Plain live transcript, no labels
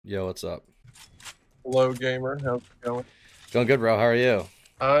Yo, what's up? Hello, gamer. How's it going? Going good, bro. How are you?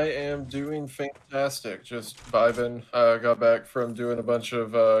 I am doing fantastic. Just vibing. Got back from doing a bunch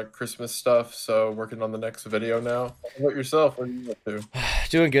of Christmas stuff, so working on the next video now. How about yourself? What are you up to?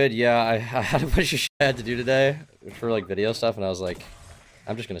 Doing good. Yeah, I had a bunch of shit I had to do today for like video stuff, and I was like,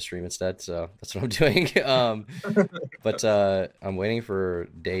 I'm just gonna stream instead. So that's what I'm doing. But I'm waiting for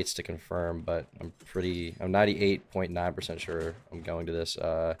dates to confirm. But I'm 98.9% sure I'm going to this.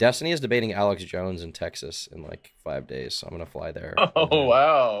 Destiny is debating Alex Jones in Texas in like 5 days, so I'm gonna fly there with Oh him.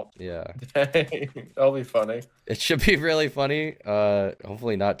 wow! Yeah, Dang, that'll be funny. it should be really funny.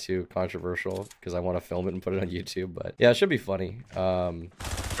 Hopefully not too controversial because I want to film it and put it on YouTube. But yeah, it should be funny. Are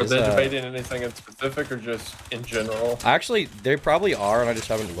Is they debating anything in specific or just in general? Actually, they probably are, and I just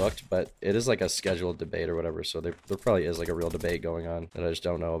haven't looked, but it is like a scheduled debate or whatever, so there probably is like a real debate going on that I just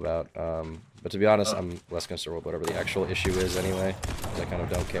don't know about. But to be honest, I'm less concerned with whatever the actual issue is anyway, 'cause I kind of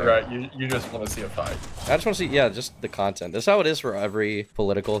don't care. Right, you just want to see a fight. I just want to see, yeah, just the content. That's how it is for every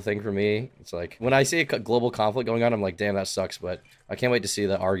political thing for me. It's like, when I see a global conflict going on, I'm like, damn, that sucks, but I can't wait to see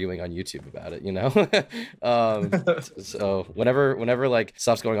the arguing on YouTube about it, you know? So whenever like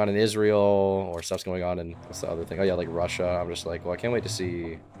stuff's going on in Israel or stuff's going on in, what's the other thing? Oh yeah, like Russia, I'm just like, well, I can't wait to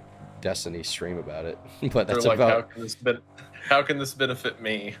see Destiny stream about it. But They're that's like, about how can this benefit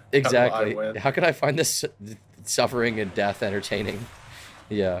me? exactly. How do I win? How can I find this suffering and death entertaining?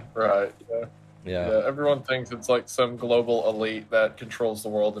 Yeah, Right. Yeah. yeah. Yeah, everyone thinks it's like some global elite that controls the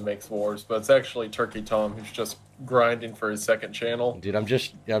world and makes wars, but it's actually Turkey Tom who's just grinding for his second channel. Dude, I'm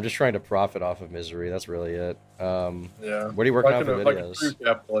just trying to profit off of misery. That's really it. Yeah, What are you working on for like a videos? true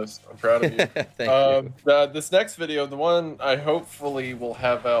capitalist. I'm proud of you. Thank you. This next video, the one I hopefully will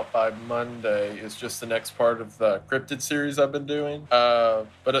have out by Monday, is just the next part of the cryptid series I've been doing.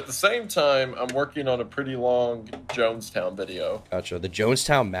 But at the same time, I'm working on a pretty long Jonestown video. Gotcha. The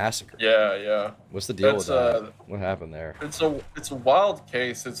Jonestown Massacre. Yeah, yeah. What's the deal with That's that? What happened there? it's a wild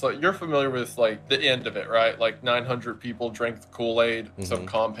case. It's like you're familiar with like the end of it, right? Like 900 people drank the Kool-Aid, some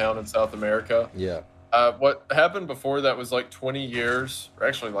compound in South America. Yeah. What happened before that was like 20 years, or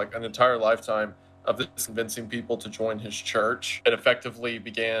actually like an entire lifetime of this convincing people to join his church, and effectively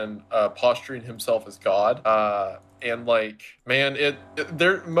began posturing himself as God. And like, man,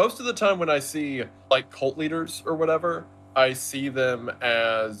 there most of the time when I see like cult leaders or whatever, I see them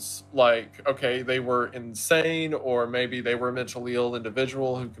as like, okay, they were insane, or maybe they were a mentally ill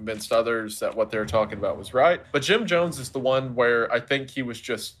individual who convinced others that what they were talking about was right. But Jim Jones is the one where I think he was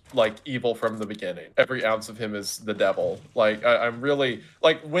just like evil from the beginning. Every ounce of him is the devil. Like, I'm really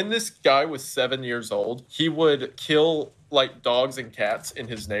like, when this guy was 7 years old, he would kill like dogs and cats in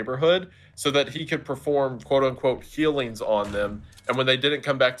his neighborhood so that he could perform quote unquote healings on them. And when they didn't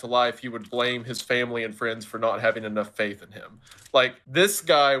come back to life, he would blame his family and friends for not having enough faith in him. Like, this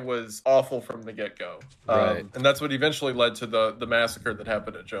guy was awful from the get-go. Right. And that's what eventually led to the massacre that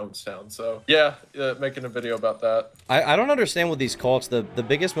happened at Jonestown. So yeah, making a video about that. I don't understand with these cults. The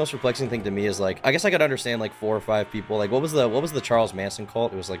biggest, most perplexing thing to me is like, I guess I could understand like 4 or 5 people. Like, what was the Charles Manson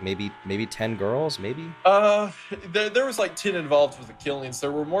cult? It was like maybe 10 girls, maybe. There was like 10 involved with the killings.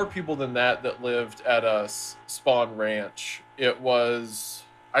 There were more people than that lived at a Spawn Ranch. It was,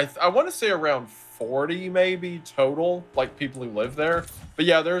 I want to say around 40 maybe total, like people who live there. But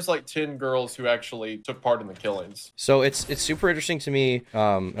yeah, there's like 10 girls who actually took part in the killings. So it's super interesting to me.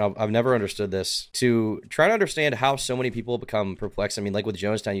 I've never understood this, to try to understand how so many people become perplexed. I mean, like with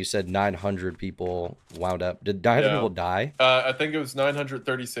Jonestown, you said 900 people wound up. Did 900 people die? I think it was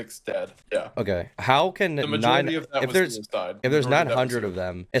 936 dead. Yeah. Okay. How can the majority of that was suicide? If there's 900 of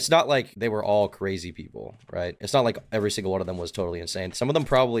them, it's not like they were all crazy people, right? It's not like every single one of them was totally insane. Some of them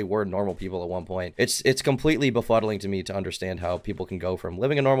probably were normal people at one point. It's completely befuddling to me to understand how people can go from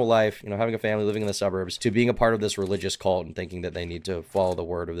living a normal life, you know, having a family, living in the suburbs, to being a part of this religious cult and thinking that they need to follow the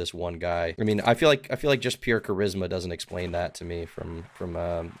word of this one guy. I mean, I feel like just pure charisma doesn't explain that to me from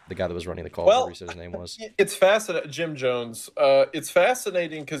the guy that was running the cult, whatever he said his name was. It's fascinating, Jim Jones. It's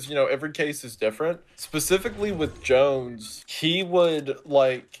fascinating because, you know, every case is different. Specifically with Jones, he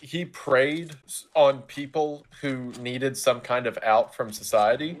preyed on people who needed some kind of out from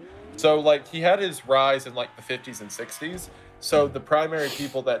society. So like, he had his rise in like the 50s and 60s. So the primary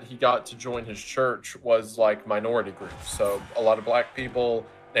people that he got to join his church was like minority groups. So a lot of black people,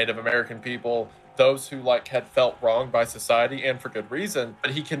 Native American people, those who like had felt wronged by society, and for good reason, but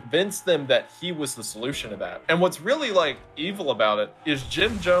he convinced them that he was the solution to that. And what's really like evil about it is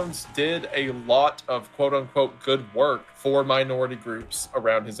Jim Jones did a lot of quote unquote good work for minority groups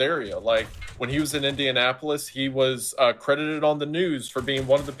around his area. Like when he was in Indianapolis, he was credited on the news for being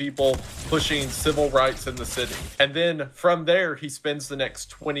one of the people pushing civil rights in the city. And then from there, he spends the next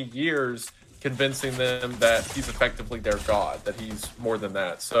 20 years convincing them that he's effectively their god, that he's more than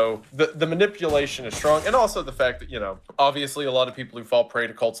that. So the manipulation is strong. And also the fact that, you know, obviously a lot of people who fall prey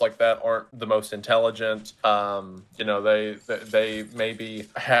to cults like that aren't the most intelligent. You know, they maybe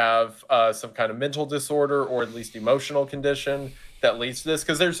have some kind of mental disorder or at least emotional condition that leads to this,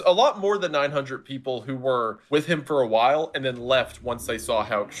 because there's a lot more than 900 people who were with him for a while and then left once they saw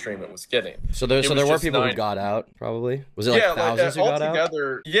how extreme it was getting. So there were people who got out, probably. Was it like thousands who got out?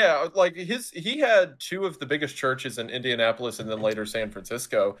 Yeah, like he had two of the biggest churches in Indianapolis and then later San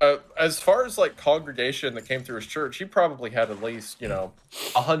Francisco. As far as like congregation that came through his church, he probably had at least, you know,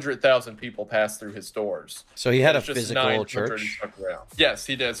 100,000 people pass through his doors. So he had a physical church? Yes,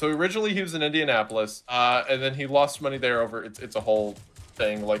 he did. So originally he was in Indianapolis, and then he lost money there over it's a whole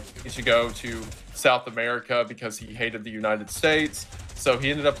thing. Like he should go to South America because he hated the United States. So he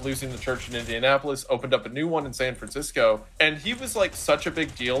ended up losing the church in Indianapolis, opened up a new one in San Francisco. And he was like such a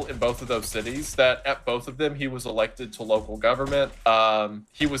big deal in both of those cities that at both of them, he was elected to local government.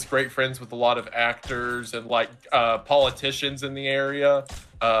 He was great friends with a lot of actors and like politicians in the area.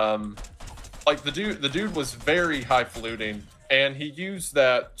 Like the dude was very highfalutin, and he used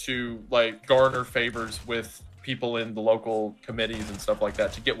that to like garner favors with people in the local committees and stuff like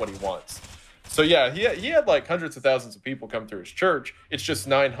that to get what he wants. So yeah, he had like hundreds of thousands of people come through his church. It's just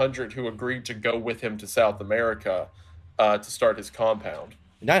 900 who agreed to go with him to South America to start his compound.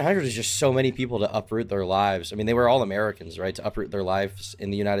 900 is just so many people to uproot their lives. I mean, they were all Americans, right? To uproot their lives in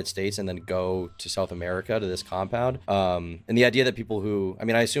the United States and then go to South America to this compound. And the idea that people who, I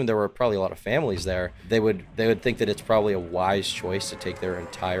mean, I assume there were probably a lot of families there. They would think that it's probably a wise choice to take their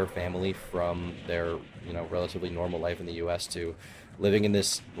entire family from their, you know, relatively normal life in the U.S. to living in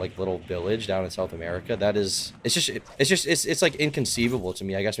this like little village down in South America. That is, it's like inconceivable to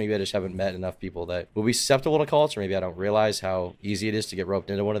me. I guess maybe I just haven't met enough people that will be susceptible to cults, or maybe I don't realize how easy it is to get roped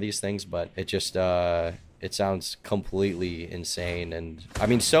into one of these things. But it just it sounds completely insane, and I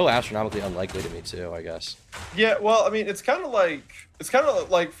mean so astronomically unlikely to me too, I guess. Yeah, well, I mean, it's kind of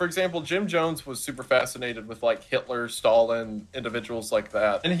like, for example, Jim Jones was super fascinated with like Hitler, Stalin, individuals like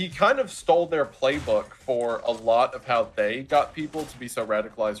that. And he kind of stole their playbook for a lot of how they got people to be so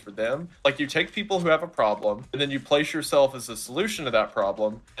radicalized for them. Like you take people who have a problem and then you place yourself as a solution to that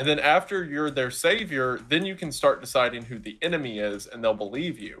problem. And then after you're their savior, then you can start deciding who the enemy is and they'll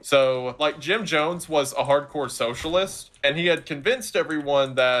believe you. So like Jim Jones was a hardcore socialist, and he had convinced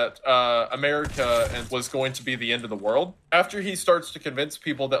everyone that America was going to be the end of the world. After he starts to convince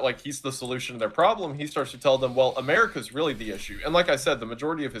people that like he's the solution to their problem, he starts to tell them, well, America's really the issue. And like I said, the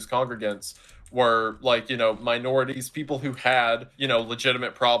majority of his congregants were like, you know, minorities, people who had, you know,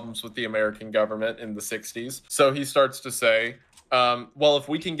 legitimate problems with the American government in the 60s. So he starts to say, well, if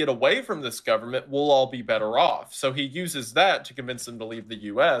we can get away from this government, we'll all be better off. So he uses that to convince them to leave the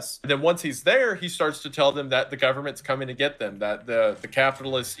U.S. And then once he's there, he starts to tell them that the government's coming to get them, that the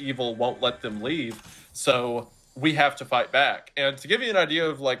capitalist evil won't let them leave. So we have to fight back. And to give you an idea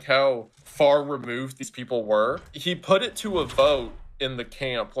of like how far removed these people were, he put it to a vote in the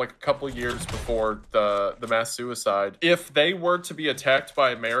camp like a couple years before the mass suicide. If they were to be attacked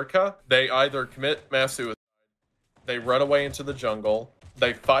by America, they either commit mass suicide, they run away into the jungle,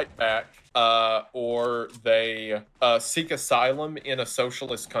 they fight back, or they seek asylum in a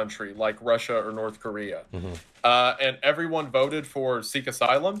socialist country like Russia or North Korea. Mm-hmm. And everyone voted for seek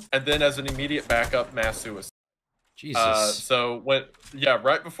asylum, and then as an immediate backup, mass suicide. Jesus. So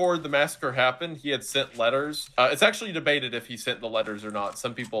right before the massacre happened, he had sent letters. It's actually debated if he sent the letters or not.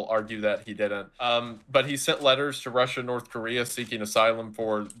 Some people argue that he didn't. But he sent letters to Russia, North Korea seeking asylum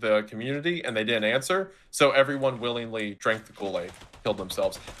for the community, and they didn't answer. So everyone willingly drank the Kool-Aid, killed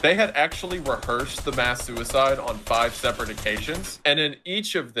themselves. They had actually rehearsed the mass suicide on 5 separate occasions, and in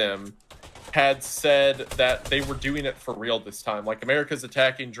each of them had said that they were doing it for real this time. Like, America's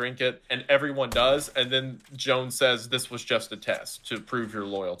attacking, drink it, and everyone does. And then Jones says this was just a test to prove your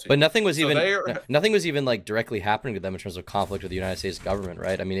loyalty. But nothing was even like directly happening to them in terms of conflict with the United States government,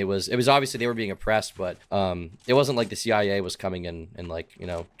 right? I mean, it was obviously they were being oppressed, but it wasn't like the CIA was coming in and like, you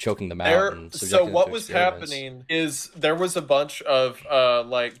know, choking them out. So what was happening is there was a bunch of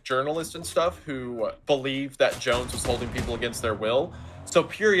like journalists and stuff who believed that Jones was holding people against their will. So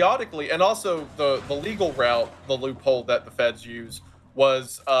periodically, and also the legal route, the loophole that the feds use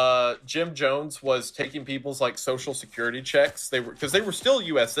was Jim Jones was taking people's like social security checks. They were, because they were still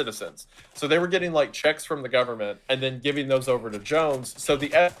U.S. citizens, so they were getting like checks from the government and then giving those over to Jones. So the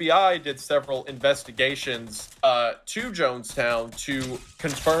FBI did several investigations to Jonestown to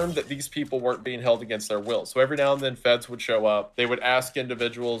confirm that these people weren't being held against their will. So every now and then feds would show up. They would ask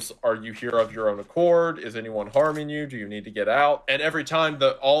individuals, "Are you here of your own accord? Is anyone harming you? Do you need to get out?" And every time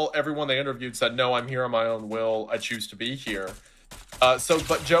everyone they interviewed said, "No, I'm here on my own will. I choose to be here."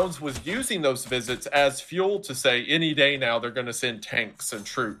 But Jones was using those visits as fuel to say, any day now they're going to send tanks and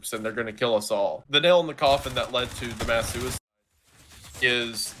troops and they're going to kill us all. The nail in the coffin that led to the mass suicide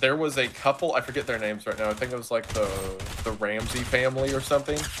is there was a couple, I forget their names right now. I think it was like the Ramsey family or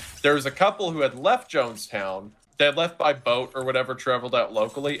something. There was a couple who had left Jonestown. They had left by boat or whatever, traveled out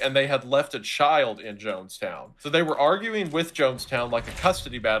locally, and they had left a child in Jonestown. So they were arguing with Jonestown like a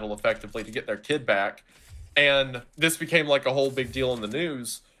custody battle, effectively, to get their kid back. And this became like a whole big deal in the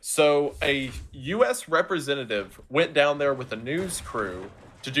news. So a U.S. representative went down there with a news crew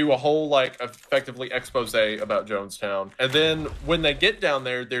to do a whole, like, effectively expose about Jonestown. And then when they get down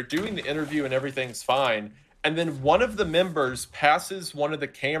there, they're doing the interview and everything's fine. And then one of the members passes one of the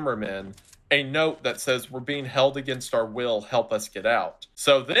cameramen a note that says, "We're being held against our will, help us get out."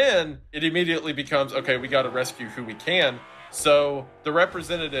 So then it immediately becomes, okay, we got to rescue who we can. So the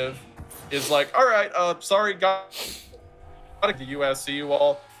representative is like, "All right, sorry, got the U.S., see you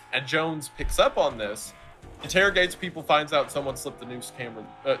all." And Jones picks up on this, interrogates people, finds out someone slipped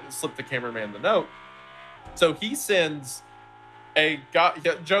the cameraman the note. So he sends a guy.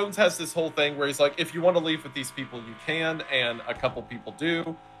 Jones has this whole thing where he's like, "If you want to leave with these people, you can," and a couple people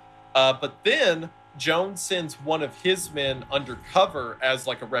do. But then Jones sends one of his men undercover as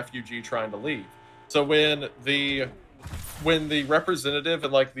like a refugee trying to leave. So when the representative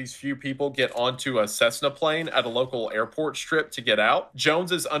and like these few people get onto a Cessna plane at a local airport strip to get out,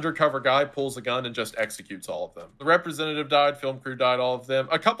 Jones's undercover guy pulls a gun and just executes all of them. The representative died, film crew died, all of them.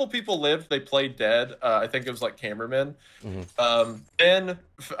 A couple people lived, they played dead. I think it was like cameramen. Then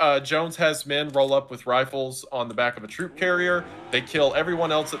Jones has men roll up with rifles on the back of a troop carrier. They kill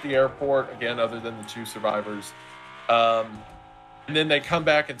everyone else at the airport, again, other than the two survivors. And then they come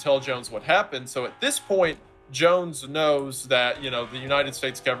back and tell Jones what happened. So at this point, Jones knows that, the United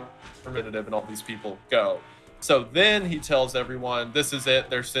States government and all these people go. So then he tells everyone, this is it.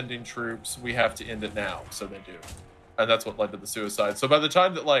 They're sending troops. We have to end it now. So they do. And that's what led to the suicide. So by the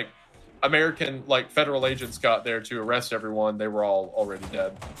time that like American, like federal agents got there to arrest everyone, they were all already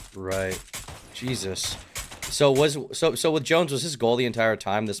dead. Right. Jesus. So with Jones, was his goal the entire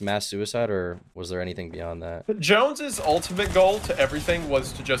time this mass suicide, or was there anything beyond that? Jones's ultimate goal to everything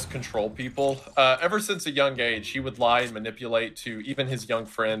was to just control people. Ever since a young age, he would lie and manipulate to even his young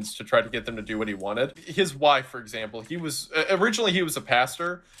friends to try to get them to do what he wanted. His wife, for example, originally he was a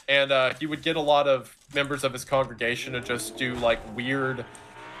pastor, and he would get a lot of members of his congregation to just do like weird,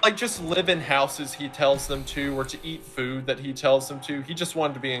 like just live in houses he tells them to, or to eat food that he tells them to. He just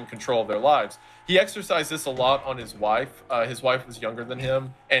wanted to be in control of their lives. He exercised this a lot on his wife. His wife was younger than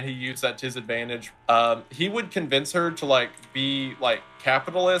him, and he used that to his advantage. He would convince her to like be like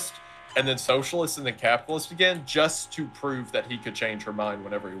capitalist and then socialist and then capitalist again, just to prove that he could change her mind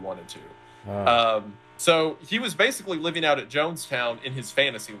whenever he wanted to. So he was basically living out at Jonestown in his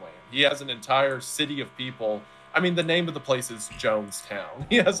fantasy land. He has an entire city of people. I mean, the name of the place is Jonestown.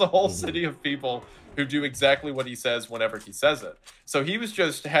 He has a whole city of people who do exactly what he says whenever he says it. So he was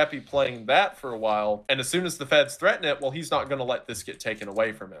just happy playing that for a while. And as soon as the feds threaten it, well, he's not going to let this get taken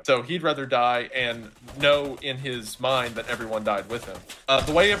away from him. So he'd rather die and know in his mind that everyone died with him.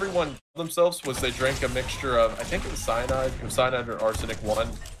 The way everyone killed themselves was they drank a mixture of, I think it was cyanide. It was cyanide or arsenic 1.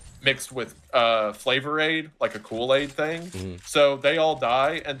 Mixed with Flavor Aid, like a Kool-Aid thing. So they all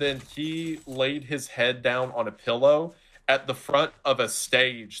die, and then he laid his head down on a pillow at the front of a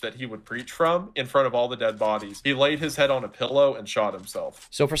stage that he would preach from in front of all the dead bodies. He laid his head on a pillow and shot himself.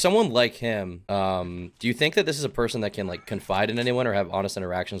 So for someone like him, do you think that this is a person that can like confide in anyone or have honest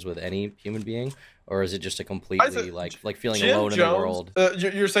interactions with any human being? Or is it just a completely like feeling alone in the world?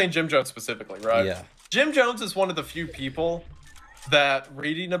 You're saying Jim Jones specifically, right? Yeah. Jim Jones is one of the few people that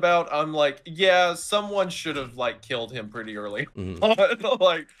reading about, I'm like, yeah, someone should have like killed him pretty early.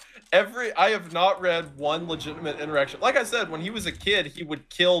 Like I have not read one legitimate interaction. Like I said, when he was a kid, he would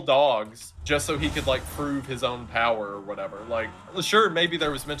kill dogs just so he could like prove his own power or whatever. Like, sure, maybe there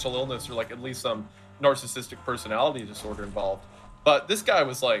was mental illness or like at least some narcissistic personality disorder involved, but this guy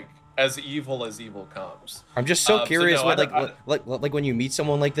was like as evil comes. I'm just so curious. So no, like when you meet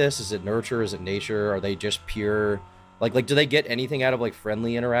someone like this, is it nurture? Is it nature? Are they just pure Like, do they get anything out of like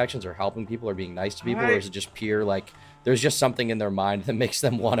friendly interactions or helping people or being nice to people, or is it just pure like there's just something in their mind that makes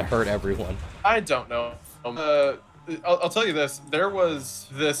them want to hurt everyone? I don't know. I'll tell you this. There was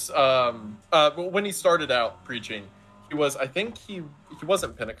this when he started out preaching, he was, I think he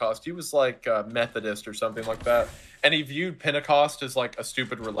wasn't Pentecost. He was like Methodist or something like that, and he viewed Pentecost as like a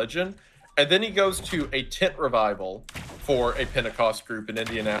stupid religion. And then he goes to a tent revival for a Pentecost group in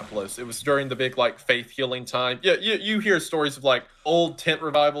Indianapolis. It was during the big like faith healing time. Yeah, you hear stories of like old tent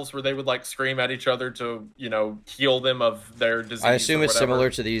revivals where they would like scream at each other to, you know, heal them of their disease. I assume it's similar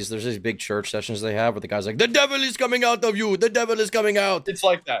to these. There's these big church sessions they have where the guy's like, "The devil is coming out of you. The devil is coming out." It's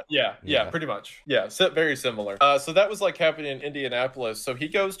like that. Yeah, pretty much. Yeah, very similar. So that was like happening in Indianapolis. So he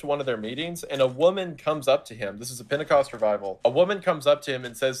goes to one of their meetings and a woman comes up to him. This is a Pentecost revival. A woman comes up to him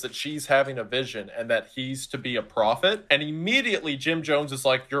and says that she's having a vision and that he's to be a prophet. And immediately Jim Jones is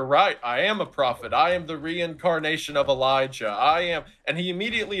like, "You're right. I am a prophet. I am the reincarnation of Elijah. I am." And he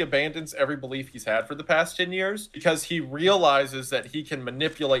immediately abandons every belief he's had for the past 10 years because he realizes that he can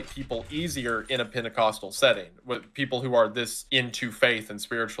manipulate people easier in a Pentecostal setting with people who are this into faith and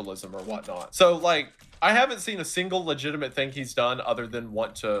spiritualism or whatnot. So like, I haven't seen a single legitimate thing he's done other than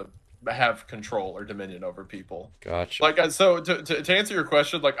want to have control or dominion over people. Gotcha. Like, so to answer your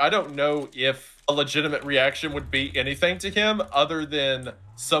question, like, I don't know if a legitimate reaction would be anything to him other than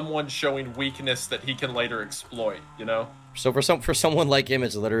someone showing weakness that he can later exploit, you know? So for someone like him,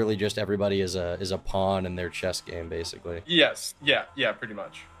 it's literally just everybody is a pawn in their chess game, basically. Yes. Yeah, pretty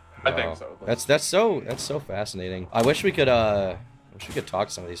much. Wow. I think so. That's so fascinating. I wish we could talk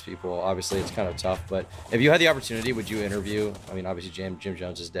to some of these people. Obviously, it's kind of tough, but if you had the opportunity, would you interview? I mean, obviously, Jim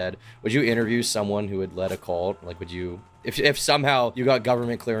Jones is dead. Would you interview someone who had led a cult? Like, would you, if somehow you got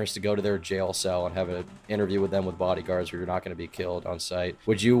government clearance to go to their jail cell and have an interview with them with bodyguards where you're not going to be killed on sight,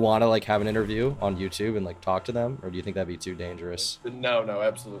 would you want to like have an interview on YouTube and like talk to them, or do you think that'd be too dangerous? No,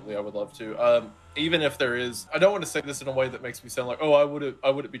 absolutely, I would love to. Even if there is, I don't want to say this in a way that makes me sound like, oh, I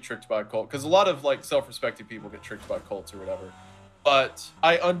wouldn't be tricked by a cult, because a lot of like self-respecting people get tricked by cults or whatever. But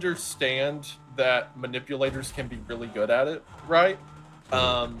I understand that manipulators can be really good at it, right?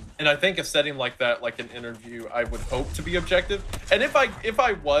 And I think a setting like that, like an interview, I would hope to be objective. And if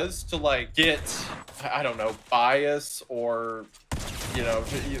I was to like get, I don't know, bias or, you know,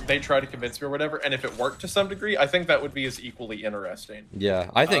 they try to convince me or whatever, and if it worked to some degree, I think that would be as equally interesting.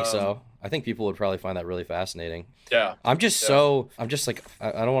 Yeah, I think so. I think people would probably find that really fascinating. Yeah. I'm just like,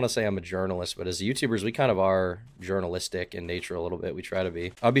 I don't want to say I'm a journalist, but as YouTubers, we kind of are journalistic in nature a little bit. We try to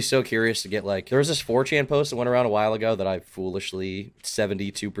be. I'd be so curious to get like, there was this 4chan post that went around a while ago that I foolishly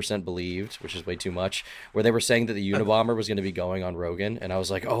 72% believed, which is way too much, where they were saying that the Unabomber was going to be going on Rogan. And I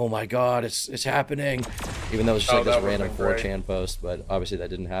was like, oh my God, it's happening. Even though it was just like this random 4chan post, but obviously that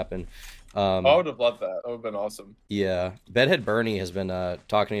didn't happen. I would have loved that. That would have been awesome. Yeah. Bedhead Bernie has been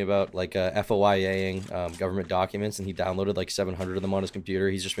talking to me about like FOIA-ing government documents, and he downloaded like 700 of them on his computer.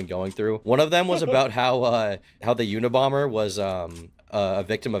 He's just been going through. One of them was about how the Unabomber was a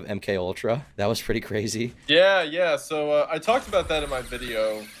victim of MK Ultra. That was pretty crazy. Yeah. So I talked about that in my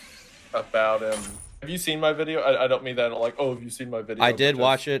video about him. Have you seen my video? I don't mean that like, oh, have you seen my video? I did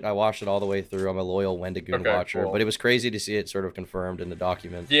watch it. I watched it all the way through. I'm a loyal Wendigoon watcher, cool. But it was crazy to see it sort of confirmed in the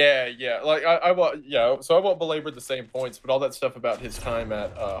document. Yeah. Like so I won't belabor the same points, but all that stuff about his time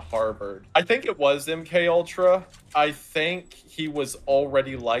at Harvard. I think it was MK Ultra. I think he was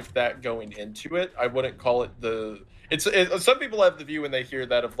already like that going into it. I wouldn't call it the. Some people have the view when they hear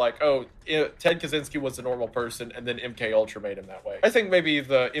that of like, oh, Ted Kaczynski was a normal person and then MK Ultra made him that way. I think maybe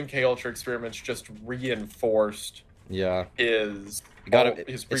the MK Ultra experiments just reinforced his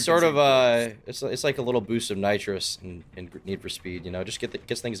it's sort of it's like a little boost of nitrous in Need for Speed, you know, just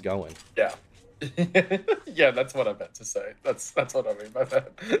gets things going. Yeah. Yeah, that's what I meant to say. That's what I mean by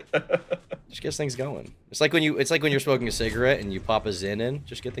that. Just gets things going. It's like when you're smoking a cigarette and you pop a Zin in,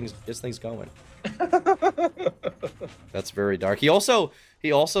 just gets things going. That's very dark. He also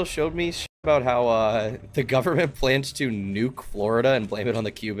showed me about how the government plans to nuke Florida and blame it on the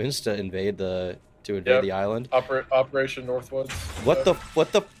Cubans to invade the island. Operation Northwoods. What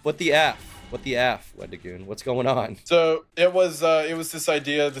the F? What the F, Wendigoon? What's going on? So it was this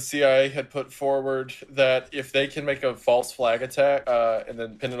idea the CIA had put forward that if they can make a false flag attack and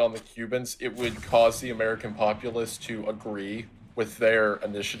then pin it on the Cubans, it would cause the American populace to agree with their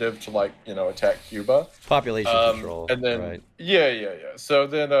initiative to, like, you know, attack Cuba. Population control. And then, right. Yeah. So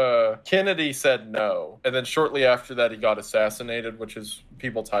then Kennedy said no. And then shortly after that, he got assassinated, which is,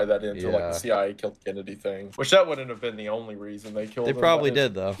 people tie that into like the CIA killed Kennedy thing, which that wouldn't have been the only reason they killed him. They probably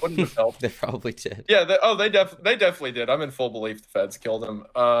did, though. Wouldn't have helped. They probably did. Yeah. They definitely did. I'm in full belief the feds killed him.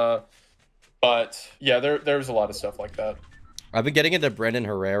 But yeah, there's a lot of stuff like that. I've been getting into Brendan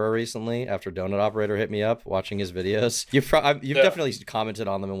Herrera recently after Donut Operator hit me up watching his videos. You've definitely commented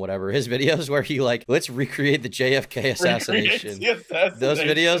on them and whatever. His videos where he like, let's recreate the JFK assassination. Those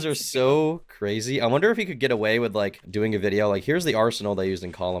videos are so crazy. I wonder if he could get away with like doing a video like, here's the arsenal they used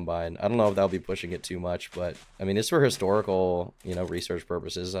in Columbine. I don't know if that'll be pushing it too much, but I mean, it's for historical, you know, research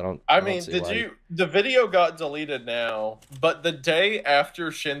purposes. I mean, the video got deleted now, but the day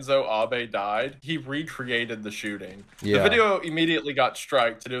after Shinzo Abe died, he recreated the shooting. Yeah. The video immediately got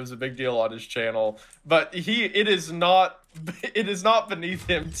striked, and it was a big deal on his channel. But it is not beneath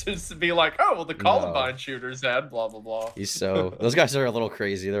him to be like, oh, well, the Columbine shooters had blah blah blah. Those guys are a little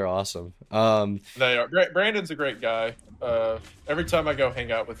crazy. They're awesome. They are. Brandon's a great guy. Every time I go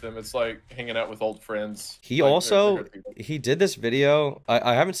hang out with him, it's like hanging out with old friends. He like, also he did this video.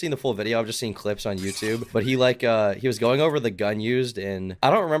 I haven't seen the full video. I've just seen clips on YouTube. But he like he was going over the gun used in,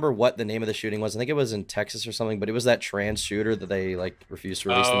 I don't remember what the name of the shooting was. I think it was in Texas or something. But it was that trans shooter that they like refused to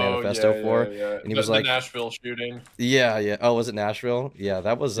release the manifesto for. Yeah. And he was like the Nashville shooting. Yeah. Oh, was it Nashville? Yeah,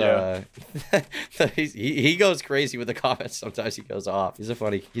 that was he goes crazy with the comments. Sometimes he goes off. He's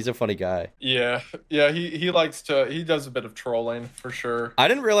a funny guy. Yeah. He does a bit of trolling for sure. I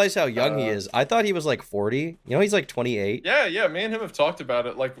didn't realize how young he is. I thought he was like 40. You know, he's like 28. Yeah. Me and him have talked about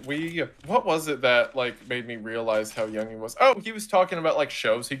it. Like what was it that like made me realize how young he was? Oh, he was talking about like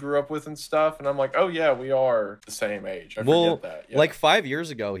shows he grew up with and stuff, and I'm like, oh yeah, we are the same age. I forget that. Yeah. Like 5 years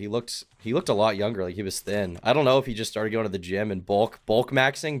ago, he looked a lot younger. Like he was thin. I don't know if he just started going to the gym and bulk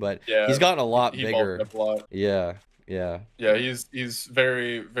maxing, but he's gotten a lot bigger. Bulked up a lot. Yeah. He's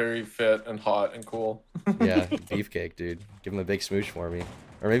very, very fit and hot and cool. Yeah, beefcake, dude. Give him a big smooch for me.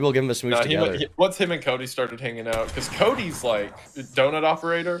 Or maybe we'll give him a smooch together. Once him and Cody started hanging out, because Cody's like Donut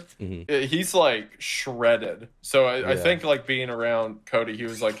Operator, he's like shredded. So I think like being around Cody, he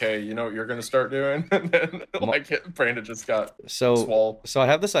was like, hey, you know what you're gonna start doing? And then like Brandon just got swole. So I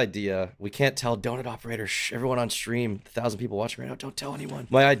have this idea. We can't tell Donut Operator, everyone on stream, 1,000 people watching right now, don't tell anyone.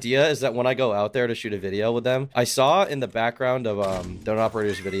 My idea is that when I go out there to shoot a video with them, I saw in the background of Donut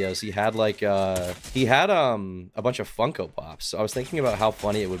Operator's videos, he had like a bunch of Funko Pops. So I was thinking about how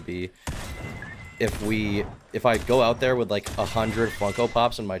funny it would be if I go out there with like 100 Funko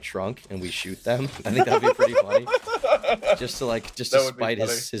Pops in my trunk and we shoot them. I think that'd be pretty funny. Just to spite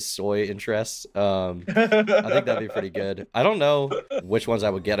his soy interests. I think that'd be pretty good. I don't know which ones I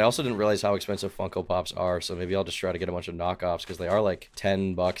would get. I also didn't realize how expensive Funko Pops are, so maybe I'll just try to get a bunch of knockoffs because they are like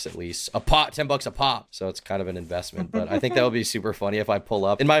 $10 at least a pop, $10 a pop. So it's kind of an investment, but I think that would be super funny if I pull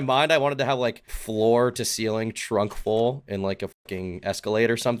up. In my mind, I wanted to have like floor to ceiling trunk full in like a fucking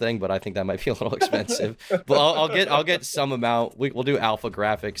Escalade or something, but I think that might be a little expensive. But I'll get some amount. We'll do alpha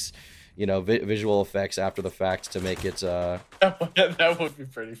graphics, you know, visual effects after the fact to make it that would be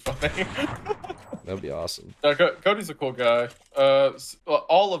pretty funny. That'd be awesome. Cody's a cool guy.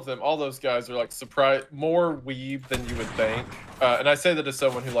 All those guys are like more weeb than you would think. And I say that as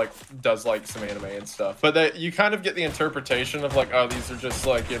someone who like does like some anime and stuff, but you kind of get the interpretation of like, oh, these are just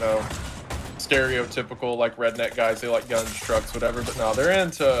like, you know, stereotypical like redneck guys. They like guns, trucks, whatever. But no, they're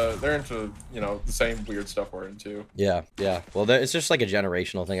into you know the same weird stuff we're into. Yeah. Well, it's just like a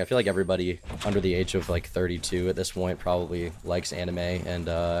generational thing. I feel like everybody under the age of like 32 at this point probably likes anime and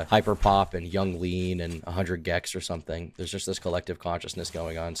hyper pop and Young Lean and 100 Gex or something. There's just this collective consciousness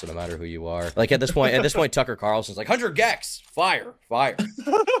going on. So no matter who you are, like at this point, Tucker Carlson's like 100 Gex, fire.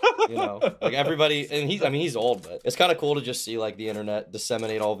 You know, like everybody, and he's old, but it's kind of cool to just see like the internet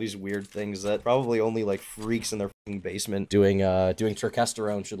disseminate all these weird things that probably only like freaks in their basement doing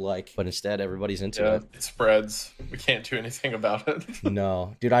trichesterone should like, but instead everybody's into it. It spreads. We can't do anything about it.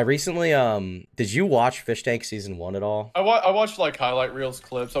 No, dude. I recently did you watch Fish Tank season 1 at all? I watched like highlight reels,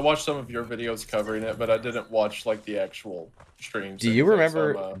 clips. I watched some of your videos covering it, but I didn't watch like the actual streams. Do you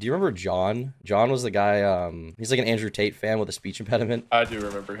remember John? John was the guy. He's like an Andrew Tate fan with a speech impediment. I do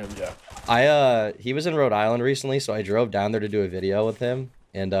remember him. Yeah. He was in Rhode Island recently, so I drove down there to do a video with him.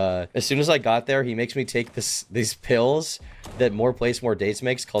 And as soon as I got there, he makes me take these pills that More Place More Dates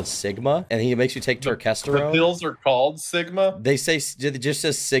makes called Sigma, and he makes you take turkesterone. The pills are called Sigma? They say it just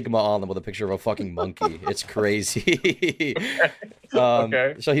says Sigma on them with a picture of a fucking monkey. It's crazy.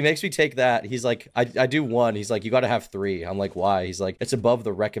 Okay. So he makes me take that. He's like, I do one. He's like, you got to have 3. I'm like, why? He's like, it's above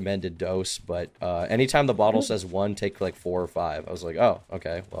the recommended dose, but anytime the bottle says 1, take like 4 or 5. I was like, oh,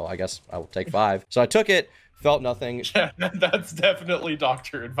 okay. Well, I guess I will take 5. So I took it. Felt nothing. Yeah, that's definitely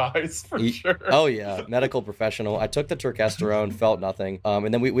doctor advice for sure. Oh yeah, medical professional. I took the turkesterone, felt nothing.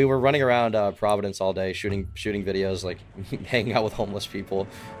 And then we were running around Providence all day shooting videos, like hanging out with homeless people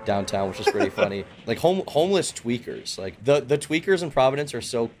downtown, which was pretty funny. Like homeless tweakers. Like the tweakers in Providence are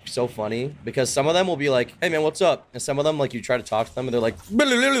so funny because some of them will be like, "Hey man, what's up?" And some of them, like, you try to talk to them and they're like,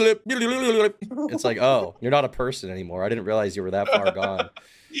 it's like, "Oh, you're not a person anymore. I didn't realize you were that far gone."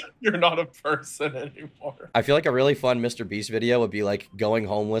 You're not a person anymore. I feel like a really fun Mr. Beast video would be like going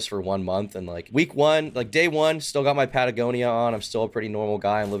homeless for 1 month and like week 1, like day 1, still got my Patagonia on. I'm still a pretty normal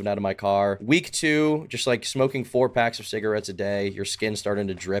guy. I'm living out of my car. Week 2, just like smoking 4 packs of cigarettes a day. Your skin's starting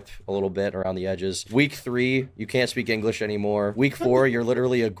to drip a little bit around the edges. Week 3, you can't speak English anymore. Week 4, you're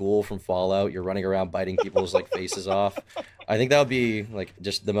literally a ghoul from Fallout. You're running around biting people's like faces off. I think that would be like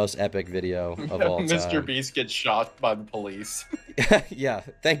just the most epic video of all time. Mr. Beast gets shot by the police. Yeah,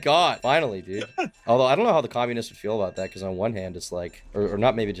 thank God. Finally, dude. Although I don't know how the communists would feel about that, because on one hand, it's like, or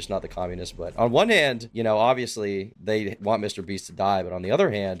not, maybe just not the communists, but on one hand, you know, obviously they want Mr. Beast to die, but on the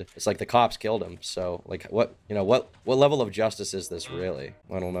other hand, it's like the cops killed him. So like, what level of justice is this really?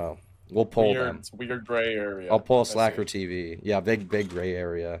 I don't know. We'll pull them. It's a weird gray area. I'll pull Slacker TV. Yeah, big gray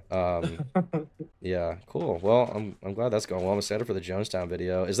area. Yeah, cool. Well, I'm glad that's going well. I'm excited for the Jonestown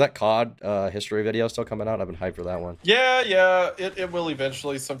video. Is that COD history video still coming out? I've been hyped for that one. Yeah, it will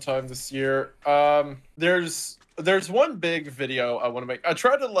eventually sometime this year. There's one big video I want to make. I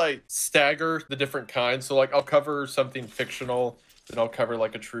try to like stagger the different kinds. So like I'll cover something fictional, then I'll cover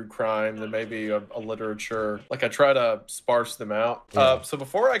like a true crime, then maybe a literature. Like I try to sparse them out. Yeah. So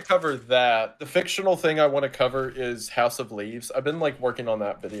before I cover that, the fictional thing I want to cover is House of Leaves. I've been like working on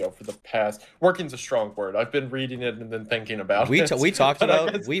that video for the past. Working's a strong word. I've been reading it and then thinking about it. We talked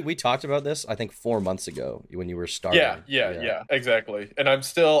about we talked about this I think 4 months ago when you were starting. Yeah, exactly. And I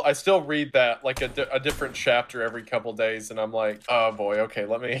still read that like a different chapter every couple days, and I'm like, oh boy, okay,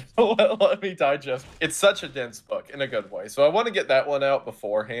 let me let me digest. It's such a dense book in a good way. So I want to get that one out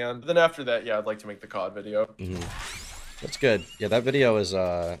beforehand. Then after that, yeah, I'd like to make the COD video. That's good. Yeah, that video is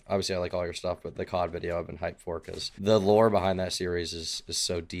obviously I like all your stuff, but the COD video I've been hyped for because the lore behind that series is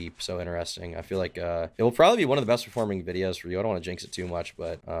so deep, so interesting. I feel like it will probably be one of the best performing videos for you. I don't want to jinx it too much,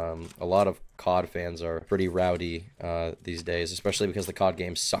 but a lot of COD fans are pretty rowdy these days, especially because the COD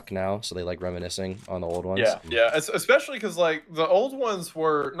games suck now, so they like reminiscing on the old ones. Yeah, especially because like the old ones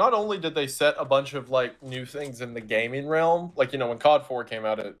were, not only did they set a bunch of like new things in the gaming realm, like, you know, when COD 4 came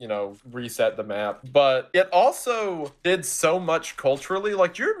out, it, you know, reset the map, but it also did so much culturally.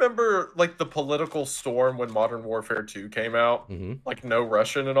 Like, do you remember like the political storm when Modern Warfare 2 came out? Like no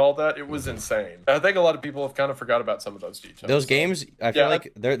Russian and all that? It was insane. I think a lot of people have kind of forgot about some of those details. Those games, I feel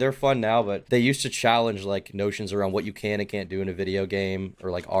like they're fun now, but they used to challenge like notions around what you can and can't do in a video game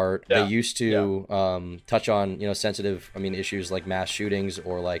or like art. They used to touch on, you know, sensitive, issues like mass shootings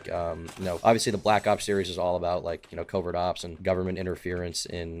or like, you know, obviously the Black Ops series is all about like, you know, covert ops and government interference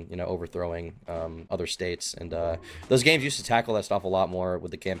in, you know, overthrowing other states. And those games used to tackle that stuff a lot more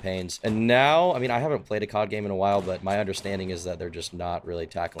with the campaigns. And now, I haven't played a COD game in a while, but my understanding is that they're just not really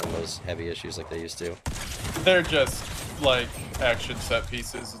tackling those heavy issues like they used to. They're just like action set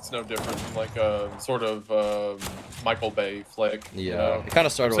pieces. It's no different from like a sort of Michael Bay flick. Yeah, you know? It kind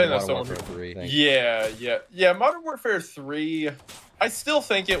of started with Modern Warfare 3. Yeah. Modern Warfare 3, I still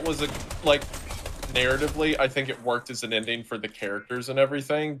think it was narratively, I think it worked as an ending for the characters and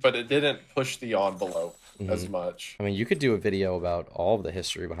everything, but it didn't push the envelope as much. You could do a video about all of the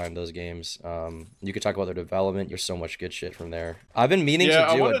history behind those games. You could talk about their development. There's so much good shit from there. I've been meaning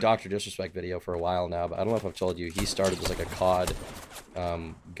to do a Dr. Disrespect video for a while now, but I don't know if I've told you, he started as like a COD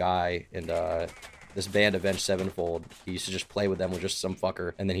guy, and this band Avenged Sevenfold, he used to just play with them with just some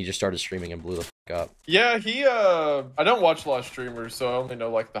fucker, and then he just started streaming and blew the fuck up. Yeah, he I don't watch a lot of streamers, so I only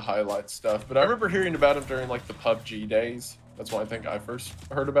know like the highlight stuff, but I remember hearing about him during like the PUBG days. That's when I think I first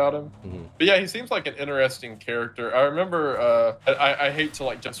heard about him. But yeah, he seems like an interesting character. I remember, I hate to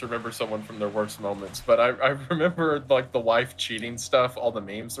like just remember someone from their worst moments, but I remember like the wife cheating stuff, all the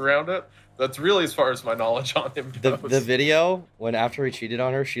memes around it. That's really as far as my knowledge on him goes. The video, when after he cheated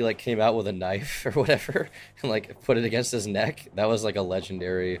on her, she like came out with a knife or whatever and like put it against his neck. That was like a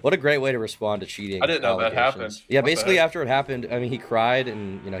legendary. What a great way to respond to cheating. I didn't know that happened. Yeah, basically after it happened, he cried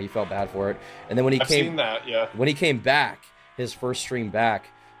and, you know, he felt bad for it. And then when he when he came back, his first stream back,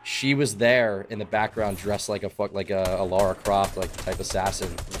 she was there in the background dressed like a Lara Croft like type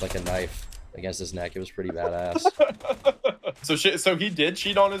assassin with like a knife against his neck. It was pretty badass. So he did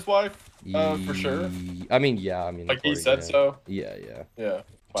cheat on his wife, for sure. Like he said so. Yeah. Wow.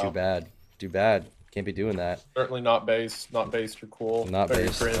 Too bad. Can't be doing that. Certainly not based or cool. Not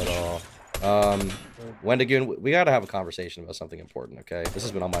based at all. Wendigoon, we gotta have a conversation about something important, okay? This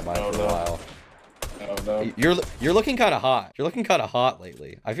has been on my mind for a while. Oh, no. You're looking kind of hot. You're looking kind of hot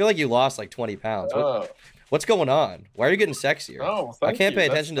lately. I feel like you lost like 20 pounds. What's going on? Why are you getting sexier? Oh, I can't pay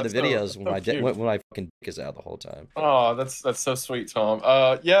attention to the so, videos when my fucking dick is out the whole time. Oh, that's so sweet, Tom.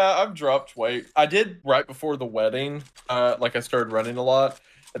 Yeah, I've dropped weight. I did right before the wedding. Like I started running a lot.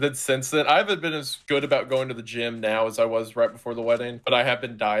 And then since then, I haven't been as good about going to the gym now as I was right before the wedding. But I have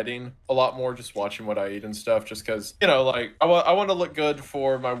been dieting a lot more, just watching what I eat and stuff. Just because, you know, like I want to look good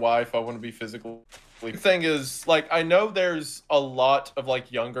for my wife. I want to be physical. The thing is, like, I know there's a lot of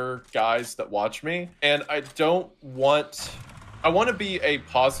like younger guys that watch me, and I want to be a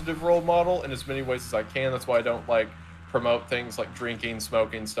positive role model in as many ways as I can. That's why I don't like promote things like drinking,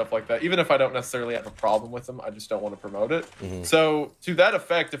 smoking, stuff like that. Even if I don't necessarily have a problem with them, I just don't want to promote it. So to that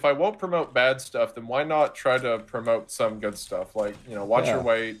effect, if I won't promote bad stuff, then why not try to promote some good stuff? Like, you know, watch your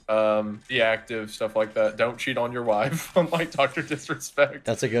weight, be active, stuff like that. Don't cheat on your wife, unlike Dr. Disrespect.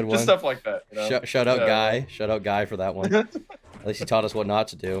 That's a good one. Just stuff like that. You know? Shout out Guy. Shout out Guy for that one. At least he taught us what not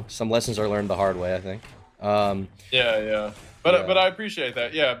to do. Some lessons are learned the hard way, I think. But I appreciate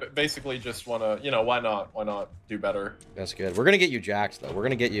that. Yeah, but basically just want to, you know, why not do better? That's good. We're going to get you jacked, though. We're going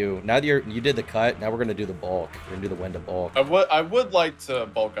to get you, now that you did the cut, now we're going to do the bulk. We're going to do the Wenda bulk. I would like to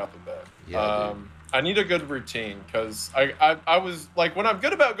bulk up a bit. Yeah, I need a good routine because I was like, when I'm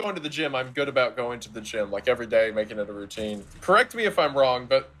good about going to the gym, I'm good about going to the gym like every day, making it a routine. Correct me if I'm wrong,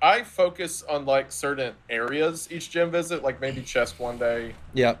 but I focus on like certain areas each gym visit, like maybe chest one day,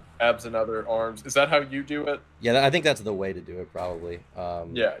 abs another, arms. Is that how you do it? Yeah, I think that's the way to do it, probably.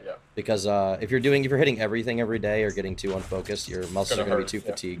 Yeah. Because if you're hitting everything every day or getting too unfocused, your muscles are going to be too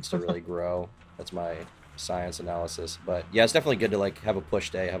fatigued to really grow. That's my science analysis. But yeah, it's definitely good to like have a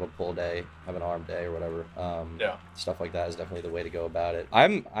push day, have a pull day, have an arm day or whatever. Stuff like that is definitely the way to go about it.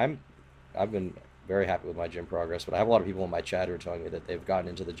 I've been very happy with my gym progress, but I have a lot of people in my chat who are telling me that they've gotten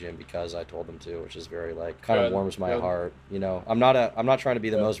into the gym because I told them to, which is very like kind of warms my heart. You know, I'm not trying to be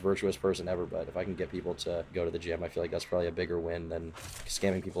the most virtuous person ever, but if I can get people to go to the gym, I feel like that's probably a bigger win than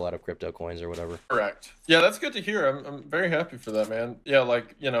scamming people out of crypto coins or whatever. Correct. Yeah, that's good to hear. I'm very happy for that, man. Yeah,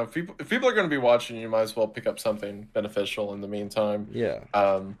 like, you know, if people are going to be watching, you might as well pick up something beneficial in the meantime. Yeah.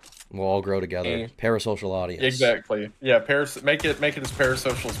 We'll all grow together. Parasocial audience. Exactly. Yeah, make it as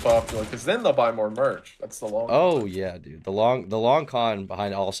parasocial as possible, because then they'll buy more merch. That's the long. Oh yeah, dude. The long con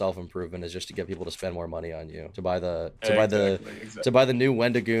behind all self improvement is just to get people to spend more money on you, to buy the new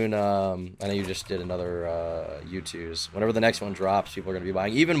Wendigoon. I know you just did another U2s. Whenever the next one drops, people are gonna be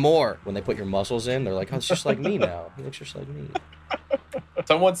buying even more. When they put your muscles in, they're like, oh, it's just like me now. He looks just like me.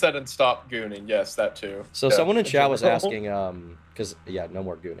 Someone said and stop gooning. Yes, that too. So someone in chat was asking, because no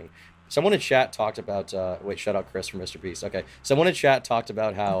more gooning. Someone in chat talked about, wait, shout out Chris from Mr. Peace. Okay, someone in chat talked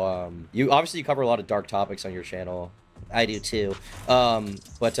about how you cover a lot of dark topics on your channel. I do too.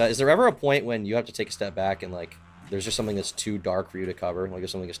 But is there ever a point when you have to take a step back and like there's just something that's too dark for you to cover, like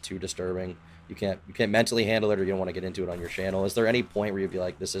there's something that's too disturbing? You can't mentally handle it, or you don't want to get into it on your channel. Is there any point where you'd be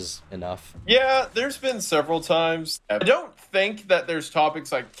like, this is enough? Yeah, there's been several times. I don't think that there's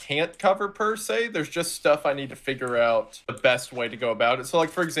topics I can't cover per se. There's just stuff I need to figure out the best way to go about it. So like,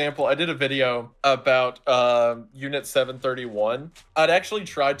 for example, I did a video about Unit 731. I'd actually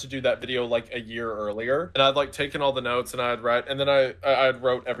tried to do that video like a year earlier, and I'd like taken all the notes and I'd write, and then I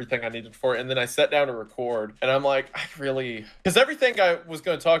wrote everything I needed for it, and then I sat down to record, and I'm like, because everything I was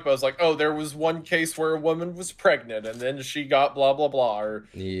going to talk about was like, oh, there was one case where a woman was pregnant and then she got blah blah blah, or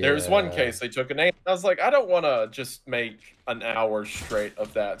there's one case they took a name. I was like, I don't want to just make an hour straight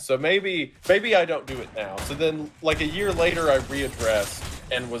of that, so maybe I don't do it now. So then like a year later I readdressed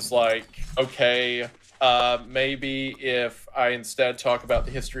and was like, okay, maybe if I instead talk about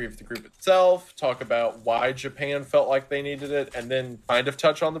the history of the group itself, talk about why Japan felt like they needed it, and then kind of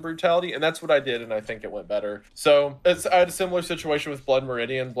touch on the brutality. And that's what I did, and I think it went better. So I had a similar situation with Blood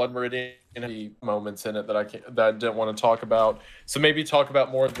Meridian. Blood Meridian had moments in it that I didn't want to talk about. So maybe talk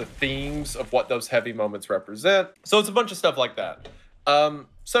about more of the themes of what those heavy moments represent. So it's a bunch of stuff like that.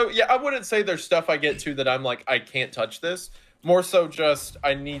 So yeah, I wouldn't say there's stuff I get to that I'm like, I can't touch this. More so just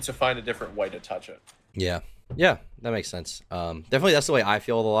I need to find a different way to touch it. Yeah, that makes sense. Definitely that's the way I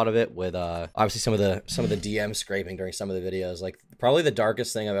feel with a lot of it, with obviously some of the DM scraping during some of the videos. Like probably the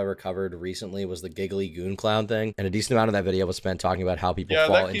darkest thing I've ever covered recently was the giggly goon clown thing, and a decent amount of that video was spent talking about how people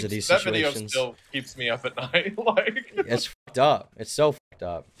fall into these situations. That video still keeps me up at night. Like it's fucked up. It's so fucked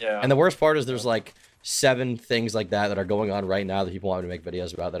up. Yeah. And the worst part is there's like 7 things like that are going on right now that people want me to make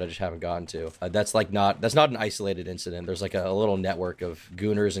videos about that I just haven't gotten to. That's not an isolated incident. There's like a little network of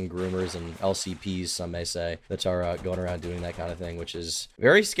gooners and groomers and LCPs, some may say, that are going around doing that kind of thing, which is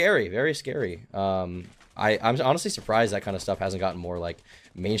very scary, very scary. I'm honestly surprised that kind of stuff hasn't gotten more like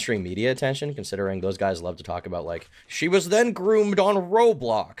mainstream media attention, considering those guys love to talk about like, she was then groomed on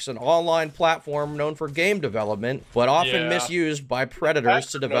Roblox, an online platform known for game development, but often misused by predators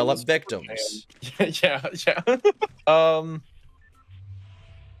to develop victims. Yeah.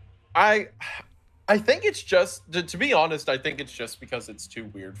 I think it's just, to be honest, I think it's just because it's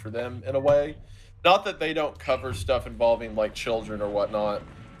too weird for them in a way. Not that they don't cover stuff involving like children or whatnot,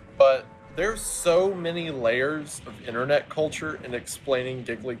 but there's so many layers of internet culture in explaining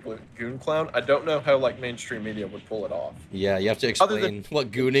Giggly Goon Clown. I don't know how like mainstream media would pull it off. Yeah, you have to explain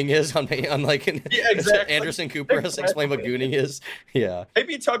what gooning is on like exactly. Anderson Cooper has to explain what gooning is. Yeah.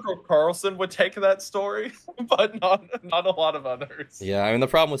 Maybe Tucker Carlson would take that story, but not a lot of others. Yeah, I mean the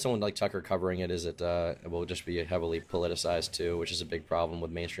problem with someone like Tucker covering it is it will just be heavily politicized too, which is a big problem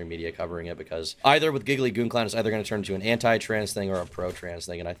with mainstream media covering it, because either with Giggly Goon Clown it's either going to turn into an anti-trans thing or a pro-trans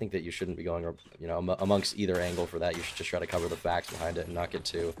thing, and I think that you shouldn't be going, you know, amongst either angle for that. You should just try to cover the facts behind it and not get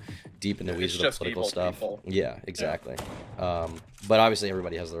too deep in the weeds of the political stuff. People. Yeah, exactly. Yeah. But obviously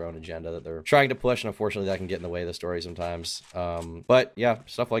everybody has their own agenda that they're trying to push, and unfortunately that can get in the way of the story sometimes. But yeah,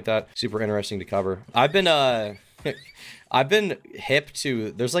 stuff like that, super interesting to cover. I've been hip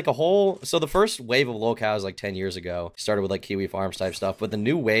to, there's like a whole, so the first wave of locals like 10 years ago started with like Kiwi Farms type stuff, but the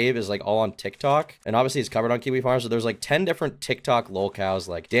new wave is like all on TikTok, and obviously it's covered on Kiwi Farms, so there's like 10 different TikTok locals,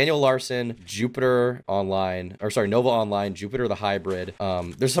 like Daniel Larson, Jupiter Online, or sorry, Nova Online, Jupiter the Hybrid.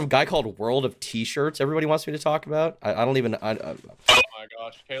 There's some guy called World of T-Shirts everybody wants me to talk about. I don't even, oh my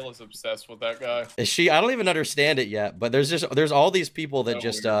gosh, Kayla's obsessed with that guy. Is she? I don't even understand it yet, but there's all these people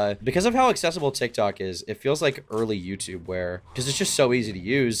that because of how accessible TikTok is, it feels like early YouTube, where, because it's just so easy to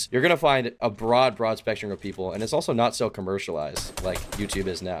use, you're gonna find a broad spectrum of people, and it's also not so commercialized like YouTube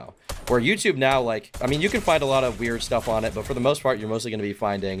is now. Where YouTube now, like, I mean, you can find a lot of weird stuff on it, but for the most part, you're mostly gonna be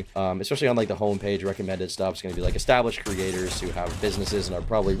finding, especially on like the homepage recommended stuff, it's gonna be like established creators who have businesses and are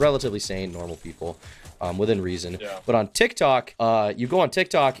probably relatively sane, normal people. Within reason. Yeah. But on TikTok, you go on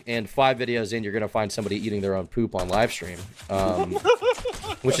TikTok and 5 videos in, you're gonna find somebody eating their own poop on live stream,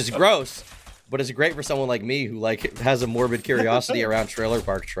 which is gross. But it's great for someone like me who like has a morbid curiosity around trailer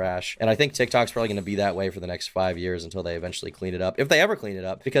park trash. And I think TikTok's probably going to be that way for the next 5 years until they eventually clean it up, if they ever clean it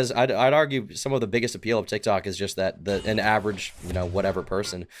up. Because I'd argue some of the biggest appeal of TikTok is just that an average, you know, whatever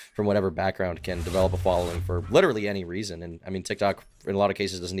person from whatever background can develop a following for literally any reason. And I mean, TikTok in a lot of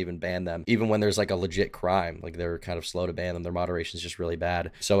cases doesn't even ban them, even when there's like a legit crime. Like they're kind of slow to ban them. Their moderation is just really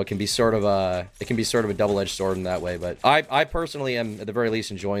bad. So it can be sort of a double-edged sword in that way. But I personally am at the very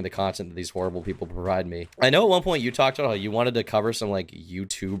least enjoying the content that these horrible people provide me. I know at one point you talked about how you wanted to cover some like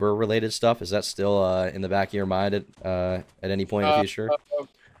YouTuber related stuff. Is that still in the back of your mind at any point in the future?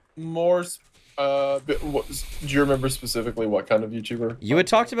 Do you remember specifically what kind of YouTuber? You had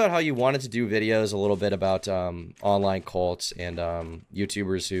talked about how you wanted to do videos a little bit about online cults and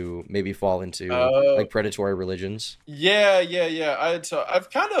YouTubers who maybe fall into like predatory religions. Yeah. I've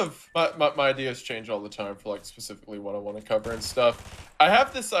kind of my ideas change all the time for like specifically what I want to cover and stuff. I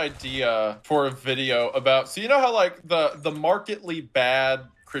have this idea for a video about, so you know how like the markedly bad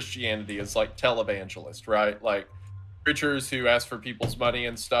Christianity is like televangelist, right? Like preachers who ask for people's money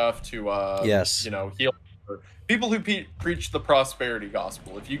and stuff to yes, you know, heal people who preach the prosperity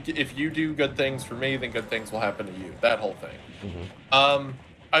gospel. If you do good things for me, then good things will happen to you, that whole thing. Mm-hmm.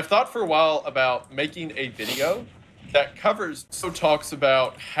 I've thought for a while about making a video that talks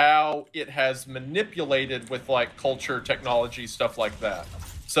about how it has manipulated with like culture, technology, stuff like that.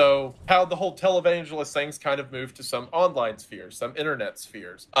 So how the whole televangelist thing's kind of moved to some online spheres, some internet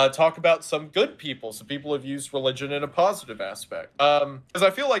spheres. Talk about some good people, some people who've used religion in a positive aspect. Because I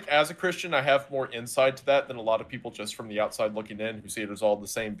feel like as a Christian, I have more insight to that than a lot of people just from the outside looking in who see it as all the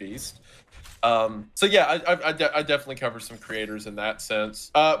same beast. So yeah, I definitely cover some creators in that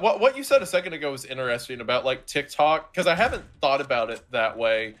sense. What you said a second ago was interesting about like TikTok, because I haven't thought about it that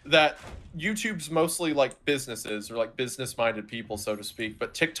way, that YouTube's mostly like businesses or like business-minded people, so to speak,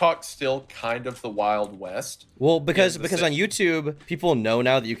 but TikTok's still kind of the Wild West. Well, because on YouTube, people know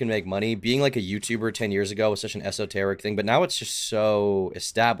now that you can make money. Being like a YouTuber 10 years ago was such an esoteric thing, but now it's just so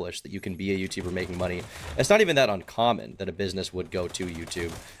established that you can be a YouTuber making money. It's not even that uncommon that a business would go to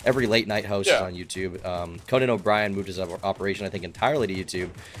YouTube. Every late night host is on YouTube. Conan O'Brien moved his operation, I think, entirely to YouTube.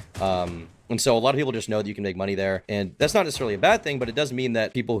 And so a lot of people just know that you can make money there. And that's not necessarily a bad thing, but it does mean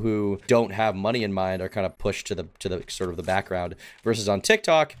that people who don't have money in mind are kind of pushed to the sort of the background. Versus on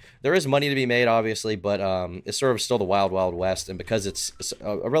TikTok, there is money to be made, obviously, but it's sort of still the wild, wild west. And because it's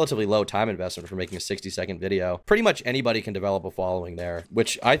a relatively low time investment for making a 60-second video, pretty much anybody can develop a following there,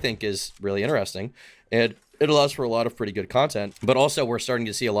 which I think is really interesting. And it allows for a lot of pretty good content, but also we're starting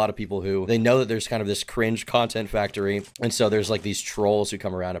to see a lot of people who, they know that there's kind of this cringe content factory, and so there's like these trolls who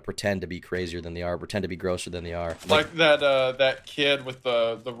come around and pretend to be crazier than they are, pretend to be grosser than they are. Like that kid with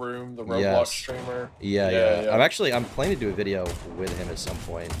the Roblox streamer. Yeah. I'm planning to do a video with him at some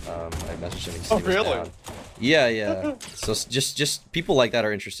point. I messaged him. Oh, really? Yeah. So just people like that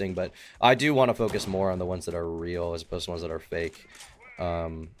are interesting, but I do want to focus more on the ones that are real as opposed to ones that are fake.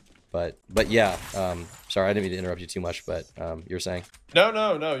 But yeah, sorry, I didn't mean to interrupt you too much, but you're saying?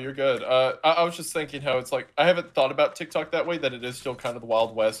 No, you're good. I was just thinking how it's like, I haven't thought about TikTok that way, that it is still kind of the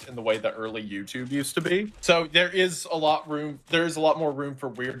Wild West in the way that early YouTube used to be. So there is a lot more room for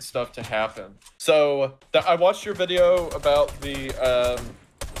weird stuff to happen. So I watched your video about the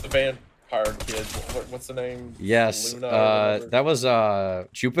vampire kid. What's the name? Yes, that was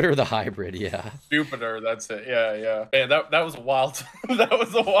Jupiter the Hybrid. Yeah, Jupiter, that's it. Yeah. Man, that was a wild that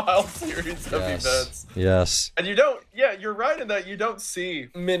was a wild series of events. Yes. And you're right in that you don't see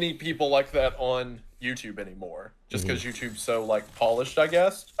many people like that on YouTube anymore, just because YouTube's so like polished, I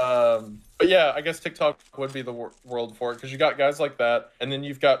guess. But yeah, I guess TikTok would be the world for it, because you got guys like that, and then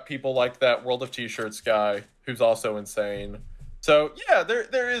you've got people like that World of T-Shirts guy who's also insane. So yeah,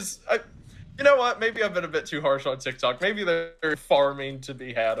 there is. You know what? Maybe I've been a bit too harsh on TikTok. Maybe there's farming to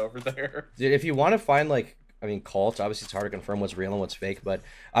be had over there. Dude, if you want to find like, I mean, cults, obviously it's hard to confirm what's real and what's fake, but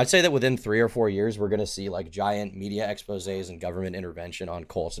I'd say that within 3 or 4 years, we're going to see like giant media exposés and government intervention on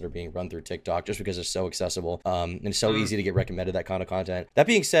cults that are being run through TikTok, just because it's so accessible and it's so easy to get recommended that kind of content. That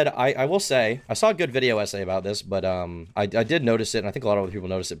being said, I will say, I saw a good video essay about this, but I did notice it, and I think a lot of other people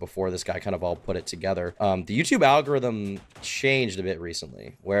noticed it before this guy kind of all put it together. The YouTube algorithm changed a bit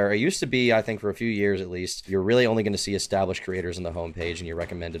recently, where it used to be, I think for a few years at least, you're really only going to see established creators on the homepage and you're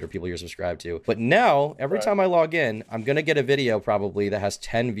recommended or people you're subscribed to. But now, every time I log in, I'm going to get a video probably that has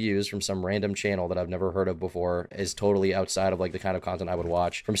 10 views from some random channel that I've never heard of before, is totally outside of like the kind of content I would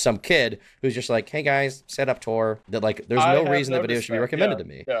watch, from some kid who's just like, hey guys, set up tour, that like there's no reason the video should be recommended to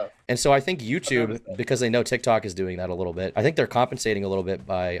me. And so I think YouTube, because they know TikTok is doing that a little bit, I think they're compensating a little bit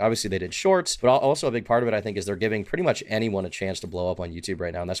by, obviously they did shorts, but also a big part of it I think is they're giving pretty much anyone a chance to blow up on YouTube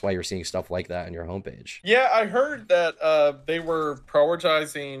right now, and that's why you're seeing stuff like that on your homepage. Yeah, I heard that they were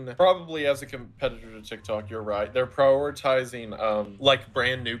prioritizing, probably as a competitor to TikTok, you're right, they're prioritizing like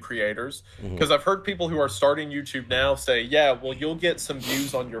brand new creators, because I've heard people who are starting YouTube now say, yeah, well, you'll get some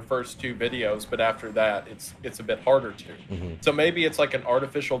views on your first 2 videos, but after that it's a bit harder to. So maybe it's like an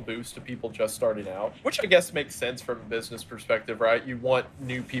artificial boost to people just starting out, which I guess makes sense from a business perspective, right? You want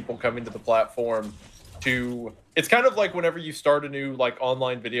new people coming to the platform to, it's kind of like whenever you start a new like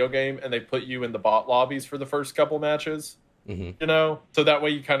online video game and they put you in the bot lobbies for the first couple matches. You know, so that way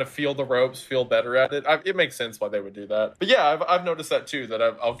you kind of feel the ropes, feel better at it. It makes sense why they would do that. But yeah, I've noticed that too, that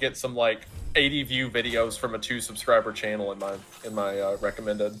I'll get some like 80 view videos from a 2 subscriber channel in my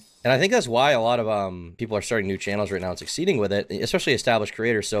recommended. And I think that's why a lot of people are starting new channels right now and succeeding with it, especially established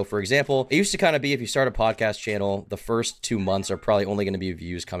creators. So, for example, it used to kind of be, if you start a podcast channel, the first 2 months are probably only going to be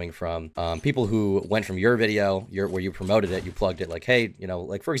views coming from people who went from your video, where you promoted it, you plugged it, like, hey, you know,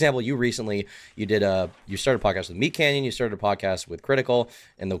 like, for example, you recently, you started a podcast with Meat Canyon, you started a podcast with Critical,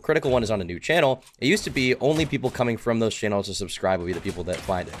 and the Critical one is on a new channel. It used to be only people coming from those channels to subscribe would be the people that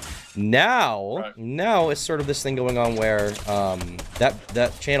find it. Now it's sort of this thing going on where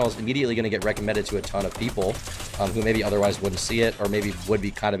that channel is immediately going to get recommended to a ton of people who maybe otherwise wouldn't see it, or maybe would be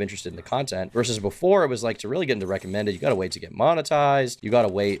kind of interested in the content, versus before it was like, to really get into recommended, you got to wait to get monetized, you got to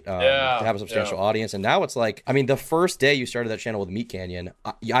wait to have a substantial audience. And now it's like, I mean, the first day you started that channel with Meat Canyon,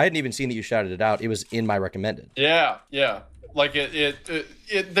 I hadn't even seen that you shouted it out. It was in my recommended. Yeah. Like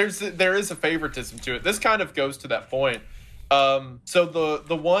there is a favoritism to it. This kind of goes to that point. So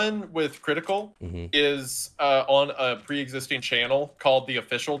the one with Critical is on a pre-existing channel called the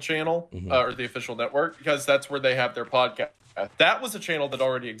Official Channel, or the Official Network, because that's where they have their podcast. That was a channel that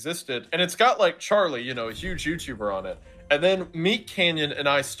already existed, and it's got like Charlie, you know, a huge YouTuber on it. And then Meat Canyon and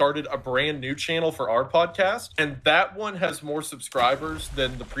I started a brand new channel for our podcast, and that one has more subscribers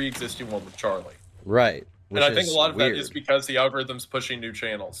than the pre-existing one with Charlie. Right. And I think a lot of that is because the algorithm's pushing new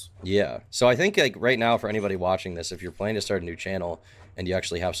channels. Yeah. So I think like right now, for anybody watching this, if you're planning to start a new channel and you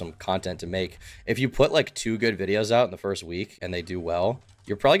actually have some content to make, if you put like 2 good videos out in the first week and they do well,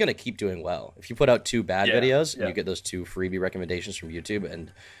 you're probably going to keep doing well. If you put out 2 bad videos and yeah. you get those 2 freebie recommendations from YouTube,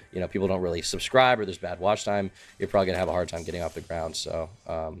 and you know people don't really subscribe or there's bad watch time, you're probably gonna have a hard time getting off the ground. So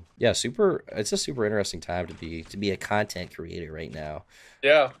yeah, it's a super interesting time to be a content creator right now.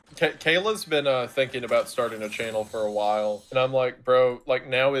 Yeah, Kayla's been thinking about starting a channel for a while, and I'm like, bro, like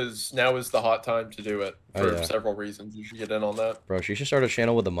now is the hot time to do it for several reasons. You should get in on that, bro. She should start a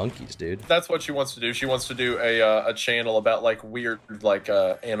channel with the monkeys, dude. That's what she wants to do. She wants to do a channel about like weird like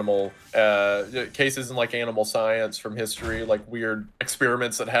animal cases in like animal science from history, like weird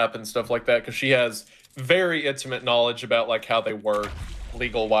experiments that happen, stuff like that, because she has very intimate knowledge about like how they work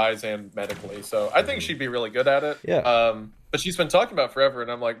legal wise and medically. So I think she'd be really good at it. Yeah. But she's been talking about it forever,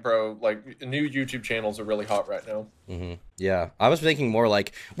 and I'm like, bro, like new YouTube channels are really hot right now. Yeah, I was thinking more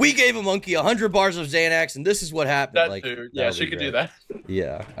like, we gave a monkey 100 bars of Xanax, and this is what happened. That like, dude, yeah, she could do that.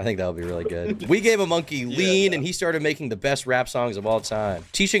 Yeah, I think that would be really good. We gave a monkey lean, and he started making the best rap songs of all time.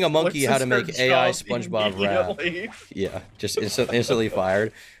 Teaching a monkey how to make AI SpongeBob rap. Yeah, just instantly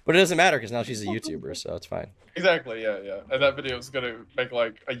fired. But it doesn't matter because now she's a YouTuber, so it's fine. Exactly, yeah. And that video is gonna make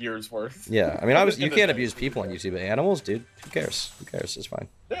like a year's worth. Yeah, I mean, you can't abuse people on YouTube, but animals, dude, who cares? Who cares? It's fine.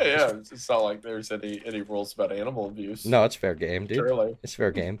 Yeah. It's not like there's any rules about animal abuse. No, it's fair game, dude. Surely. It's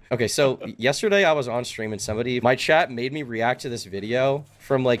fair game. Okay, so yesterday I was on stream and my chat made me react to this video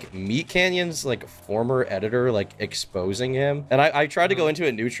from like Meat Canyon's like former editor, like exposing him. And I tried to go into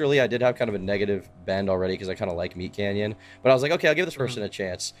it neutrally. I did have kind of a negative bend already because I kind of like Meat Canyon, but I was like, okay, I'll give this person a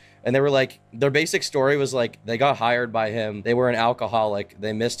chance. And they were like, their basic story was like, they got hired by him. They were an alcoholic.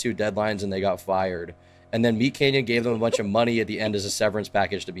 They missed 2 deadlines and they got fired. And then Meat Canyon gave them a bunch of money at the end as a severance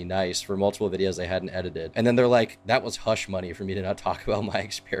package to be nice for multiple videos they hadn't edited. And then they're like, that was hush money for me to not talk about my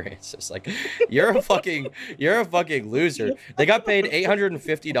experience. It's like, you're a fucking loser. They got paid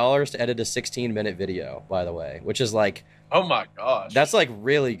 $850 to edit a 16-minute video, by the way, which is like, oh my gosh, that's like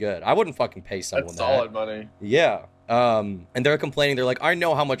really good. I wouldn't fucking pay someone that's solid money. Yeah. And they're complaining. They're like, I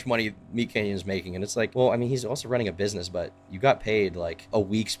know how much money Meat Canyon is making. And it's like, well, I mean, he's also running a business, but you got paid like a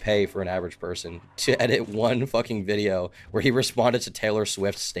week's pay for an average person to edit one fucking video where he responded to Taylor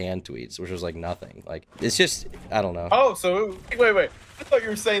Swift's Stan tweets, which was like nothing. Like, it's just, I don't know. Oh, so wait. I thought you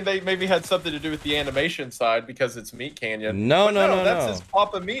were saying they maybe had something to do with the animation side because it's Meat Canyon. No. That's his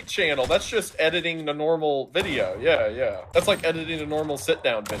Papa Meat channel. That's just editing the normal video. Yeah. That's like editing a normal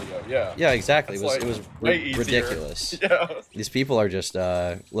sit-down video. Yeah. Yeah, exactly. It like was way ridiculous. Yeah. These people are just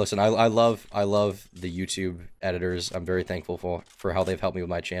listen, I love the YouTube editors. I'm very thankful for how they've helped me with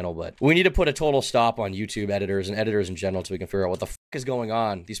my channel, but we need to put a total stop on YouTube editors and editors in general so we can figure out what the fuck is going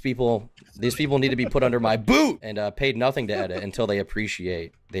on. These people need to be put under my boot and paid nothing to edit until they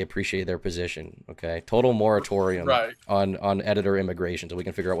appreciate their position. Okay, total moratorium on editor immigration so we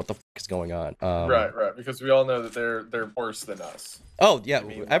can figure out what the fuck is going on. Right, because we all know that they're worse than us. Oh yeah,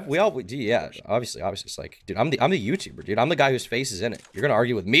 we all do. Yeah, obviously, it's like, dude, I'm the YouTuber, dude. I'm the guy whose face is in it. You're gonna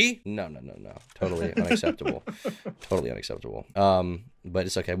argue with me? No. Totally unacceptable. Totally unacceptable. But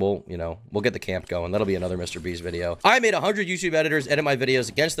it's okay. We'll get the camp going. That'll be another Mr. Beast video. I made 100 YouTube editors edit my videos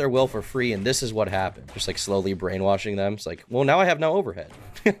against their will for free, and this is what happened. Just like slowly brainwashing them. It's like, well, now I have no overhead.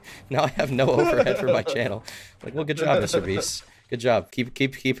 Now I have no overhead for my channel. Like, well, good job, Mr. Beast. Good job.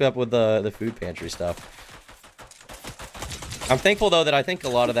 Keep up with the food pantry stuff. I'm thankful though that I think a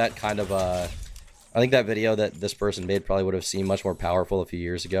lot of that kind of I think that video that this person made probably would have seemed much more powerful a few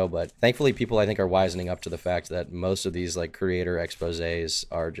years ago, but thankfully people I think are wisening up to the fact that most of these like creator exposés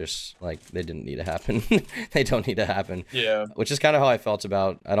are just like, they didn't need to happen. They don't need to happen. Yeah. Which is kind of how I felt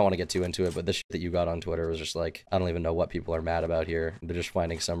about, I don't want to get too into it, but the shit that you got on Twitter was just like, I don't even know what people are mad about here. They're just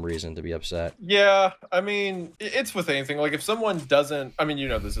finding some reason to be upset. Yeah, I mean, it's with anything. Like if someone doesn't, I mean, you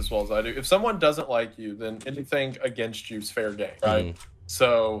know this as well as I do. If someone doesn't like you, then anything against you is fair game, right?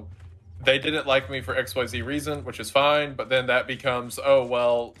 So they didn't like me for XYZ reason, which is fine, but then that becomes, oh,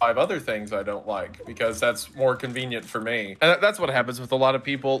 well, I have other things I don't like because that's more convenient for me. And that's what happens with a lot of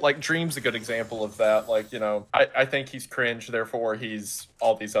people. Like, Dream's a good example of that. Like, you know, I think he's cringe, therefore he's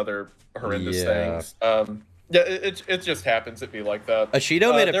all these other horrendous things. Yeah, it just happens to be like that.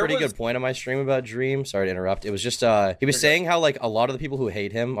 Ashido made a pretty good point on my stream about Dream. Sorry to interrupt. It was just he was saying how like a lot of the people who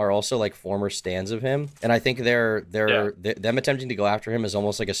hate him are also like former stans of him, and I think them attempting to go after him is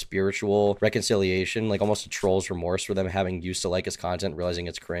almost like a spiritual reconciliation, like almost a troll's remorse for them having used to like his content, realizing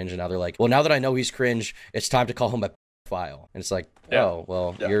it's cringe, and now they're like, well, now that I know he's cringe, it's time to call him a file. And it's like, Yeah. oh,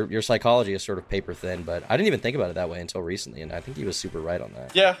 well, Yeah. your psychology is sort of paper thin, but I didn't even think about it that way until recently, and I think he was super right on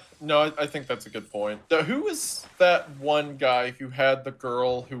that. Yeah, no, I think that's a good point. Who was that one guy who had the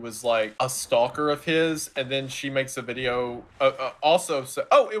girl who was like a stalker of his, and then she makes a video also?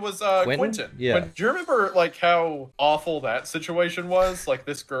 Oh, it was Quentin. Yeah. Do you remember like how awful that situation was? Like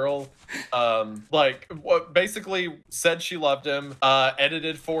this girl, like what basically said she loved him,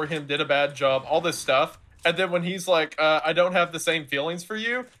 edited for him, did a bad job, all this stuff. And then when he's like, I don't have the same feelings for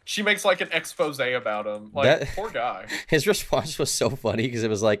you, she makes like an expose about him. Like, poor guy. His response was so funny because it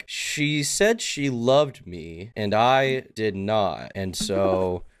was like, she said she loved me and I did not. And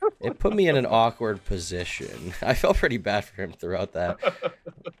so it put me in an awkward position. I felt pretty bad for him throughout that.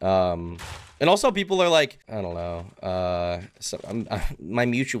 And also people are like, I don't know, my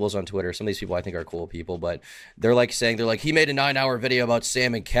mutuals on Twitter, some of these people I think are cool people, but they're like saying, he made a 9-hour video about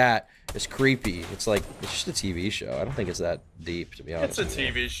Sam and Cat. It's creepy. It's like, it's just a TV show. I don't think it's that deep, to be honest. It's a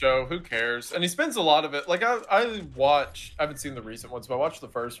TV show. Who cares? And he spends a lot of it. Like I haven't seen the recent ones, but I watched the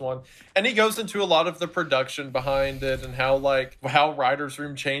first one, and he goes into a lot of the production behind it and how writers'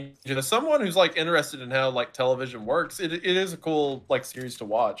 room changes. As someone who's like interested in how like television works, it is a cool like series to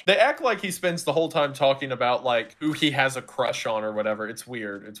watch. They act like he spends the whole time talking about like who he has a crush on or whatever. It's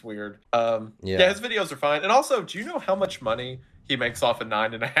weird. It's weird. Yeah, his videos are fine. And also, do you know how much money he makes off a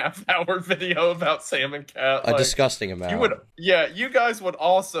 9.5-hour video about Sam and Cat? A disgusting amount. You guys would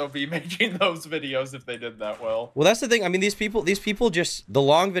also be making those videos if they did that well. Well, that's the thing. I mean, these people just, the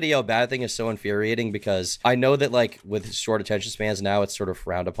long video bad thing is so infuriating because I know that like with short attention spans now, it's sort of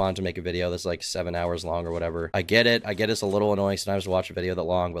frowned upon to make a video that's like 7 hours long or whatever. I get it. It's a little annoying sometimes to watch a video that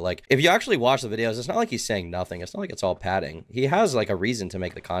long, but like if you actually watch the videos, it's not like he's saying nothing. It's not like it's all padding. He has like a reason to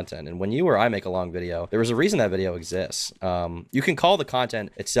make the content. And when you or I make a long video, there was a reason that video exists. You can call the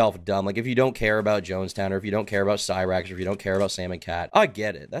content itself dumb. Like if you don't care about Jonestown, or if you don't care about Cyrax, or if you don't care about Sam and Cat, I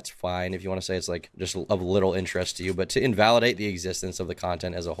get it. That's fine if you want to say it's like just of little interest to you, but to invalidate the existence of the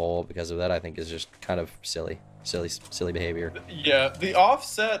content as a whole because of that, I think is just kind of silly behavior. Yeah, the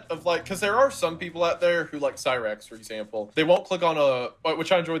offset of like, because there are some people out there who like Cyrax, for example, they won't click on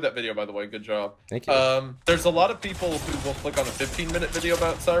which I enjoyed that video, by the way, good job. Thank you. There's a lot of people who will click on a 15-minute video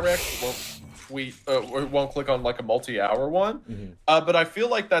about Cyrax, won't click on like a multi-hour one. But I feel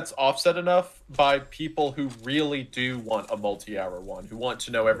like that's offset enough by people who really do want a multi-hour one, who want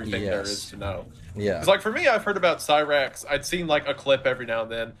to know everything there is to know. Yeah. Because like for me, I've heard about Cyrax. I'd seen like a clip every now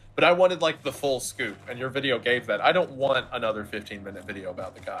and then, but I wanted like the full scoop, and your video gave that. I don't want another 15-minute video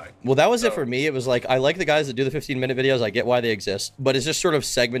about the guy. Well, that was it for me. It was like, I like the guys that do the 15-minute videos. I get why they exist, but it's just sort of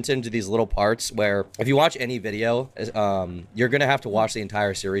segmented into these little parts where if you watch any video, you're going to have to watch the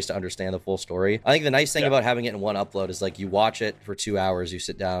entire series to understand the full story. I think the nice thing about having it in one upload is like you watch it for 2 hours, you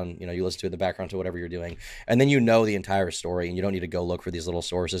sit down, you listen to it in the background to whatever you're doing, and then you know the entire story, and you don't need to go look for these little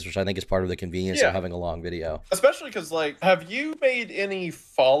sources, which I think is part of the convenience of having a long video. Especially because, like, have you made any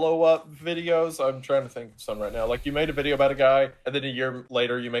follow-up videos? I'm trying to think of some right now. Like, you made a video about a guy, and then a year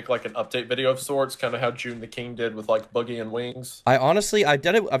later you make like an update video of sorts, kind of how June the King did with like Boogie and Wings. I've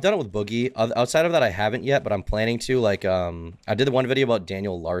done it with Boogie. Outside of that, I haven't yet, but I'm planning to. Like, I did one video about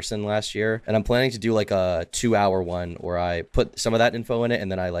Daniel Larson last year, and I'm planning to do like a 2-hour one where I put some of that info in it,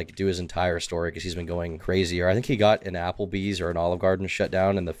 and then I like do his entire story because he's been going crazy. Or I think he got an Applebee's or an Olive Garden shut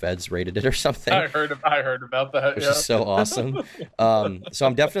down, and the feds raided it or something. I heard about that, which is so awesome. So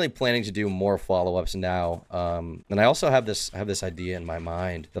I'm definitely planning to do more follow-ups now. And I also have this idea in my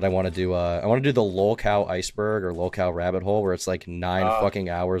mind that I want to do. I want to do the lolcow iceberg or lolcow rabbit hole, where it's like 9 fucking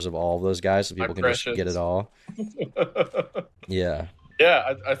hours of all of those guys, so people can just get it all. Yeah.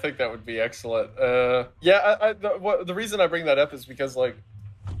 Yeah, I think that would be excellent. The reason I bring that up is because like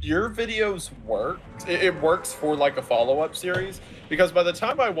your videos work. It works for like a follow-up series, because by the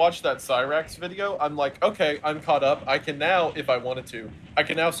time I watch that Cyrax video, I'm like, okay, I'm caught up. I can now, if I wanted to, I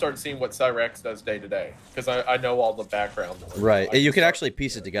can now start seeing what Cyrax does day to day, because I know all the background. Right. You can actually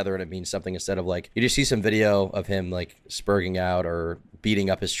piece it together and it means something, instead of like you just see some video of him like spurging out or beating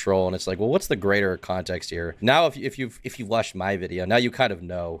up his troll, and it's like, well, what's the greater context here? Now, if you've watched my video, now you kind of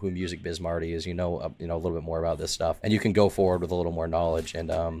know who Music Biz Marty is. You know a little bit more about this stuff, and you can go forward with a little more knowledge.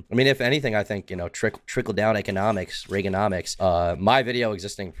 And I mean, if anything, I think trickle down economics, Reaganomics. My video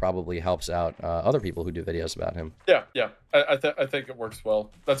existing probably helps out other people who do videos about him. Yeah. I think it works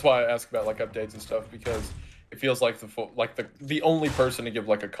well. That's why I ask about like updates and stuff, because it feels like the only person to give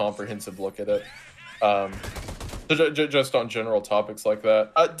like a comprehensive look at it. Just on general topics like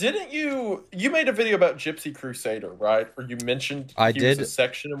that. Didn't you made a video about Gypsy Crusader, right? Or you mentioned I he was did. a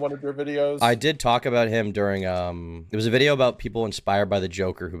section in one of your videos? I did talk about him during it was a video about people inspired by the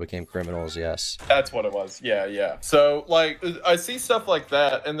Joker who became criminals. Yes, That's what it was. Yeah, yeah. So like I see stuff like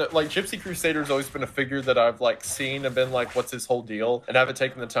that, and that like Gypsy Crusader's always been a figure that I've like seen and been like, what's his whole deal? And haven't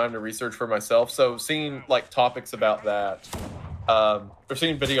taken the time to research for myself. So seeing like topics about that, or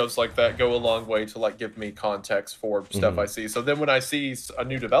seeing videos like that go a long way to like give me context for stuff I see. So then when I see a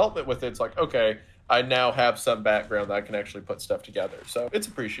new development with it, it's like, okay, I now have some background that I can actually put stuff together. So it's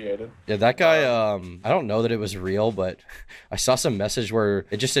appreciated. yeah, that guy. I don't know that it was real, but I saw some message where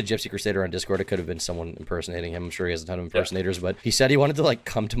it just said Gypsy Crusader on Discord. It could have been someone impersonating him. I'm sure he has a ton of impersonators, but he said he wanted to like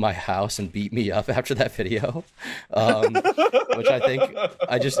come to my house and beat me up after that video, which I think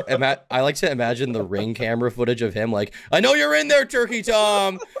I like to imagine the Ring camera footage of him like, I know you're in there, Turkey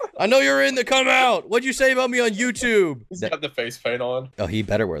Tom. I know you're in there. Come out. What'd you say about me on YouTube? He's got the face paint on. Oh, he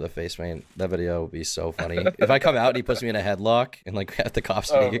better wear the face paint. That video would be so funny. If I come out and he puts me in a headlock and like at the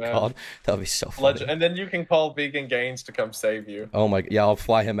cops when get called, that would be so funny. And then you can call Vegan Gains to come save you. Oh my, yeah, I'll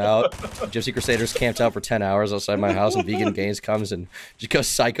fly him out. Gypsy Crusaders camped out for 10 hours outside my house and Vegan Gains comes and just goes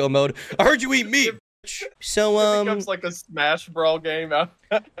psycho mode. I heard you eat meat. So it becomes like a Smash Brawl game out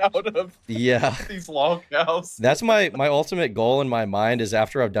of these long cows. That's my ultimate goal in my mind is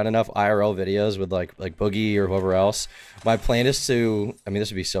after I've done enough IRL videos with like Boogie or whoever else, my plan is to, I mean,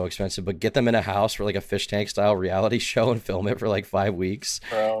 this would be so expensive, but get them in a house for like a fish tank style reality show and film it for like 5 weeks.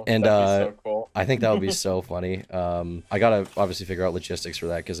 Bro, and that'd be so cool. I think that would be so funny. I gotta obviously figure out logistics for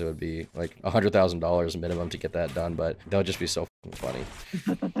that because it would be like $100,000 minimum to get that done, but that would just be so funny.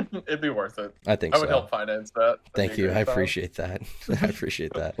 It'd be worth it. I think so. I would help finance that. Thank you. I appreciate that. I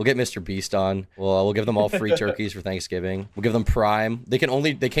appreciate that. We'll get Mr. Beast on. We'll give them all free turkeys for Thanksgiving. We'll give them Prime. They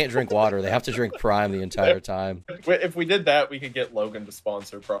can't drink water. They have to drink Prime the entire time. If we did that, we could get Logan to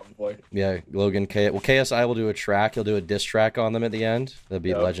sponsor probably. Yeah, Logan. KSI will do a track. He'll do a diss track on them at the end. That'd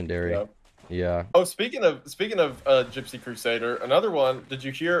be legendary. Yep. Yeah. Oh, speaking of Gypsy Crusader, another one. Did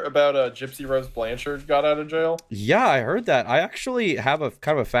you hear about Gypsy Rose Blanchard got out of jail? Yeah, I heard that. I actually have a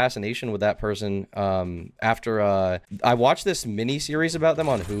kind of a fascination with that person. After I watched this mini series about them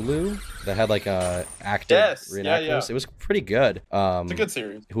on Hulu that had like active reenactments. Yeah. It was pretty good. It's a good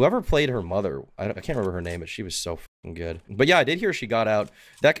series. Whoever played her mother, I can't remember her name, but she was so good. But yeah, I did hear she got out.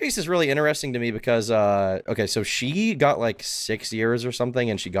 That case is really interesting to me because okay, so she got like 6 years or something,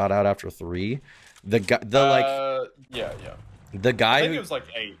 and she got out after 3. The guy, the guy. I think it was like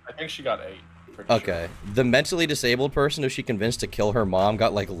 8. I think she got 8. Okay, sure. The mentally disabled person who she convinced to kill her mom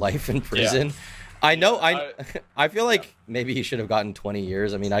got like life in prison. Yeah. I know. I feel like maybe he should have gotten 20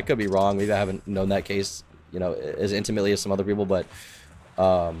 years. I mean, I could be wrong. Maybe I haven't known that case, you know, as intimately as some other people, but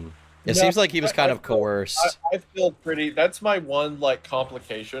it seems like he was kind of coerced. I feel pretty. That's my one like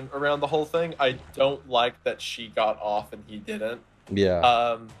complication around the whole thing. I don't like that she got off and he didn't.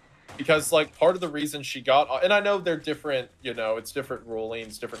 Yeah. Because like part of the reason she got off, and I know they're different, you know, it's different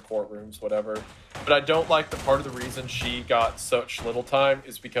rulings, different courtrooms, whatever. But I don't like that part of the reason she got such little time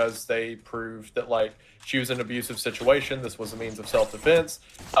is because they proved that like she was in an abusive situation. This was a means of self-defense.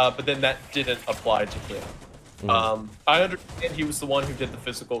 But then that didn't apply to him. I understand he was the one who did the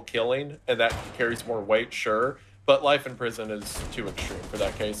physical killing, and that carries more weight, sure. But life in prison is too extreme for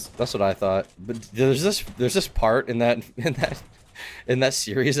that case. That's what I thought. But there's this part in that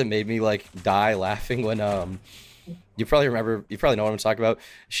series that made me like die laughing when you probably know what I'm talking about.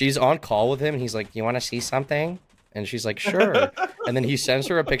 She's on call with him, and he's like, "You want to see something?" And she's like, "Sure." And then he sends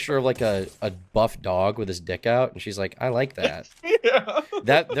her a picture of like a buff dog with his dick out, and she's like, "I like that." Yeah.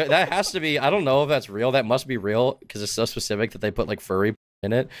 That has to be. I don't know if that's real. That must be real because it's so specific that they put like furry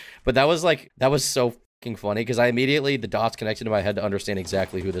in it. But that was so fucking funny because I immediately the dots connected in my head to understand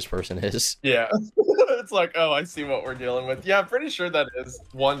exactly who this person is. Yeah. It's like, oh, I see what we're dealing with. Yeah, I'm pretty sure that is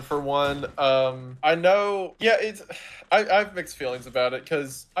 1 for 1. I know. Yeah, I have mixed feelings about it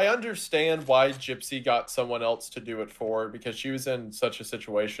because I understand why Gypsy got someone else to do it for her because she was in such a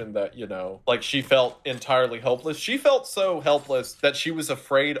situation that, you know, like she felt entirely helpless. She felt so helpless that she was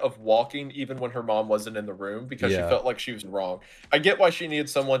afraid of walking even when her mom wasn't in the room because she felt like she was wrong. I get why she needed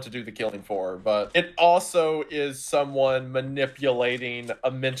someone to do the killing for her, but it also is someone manipulating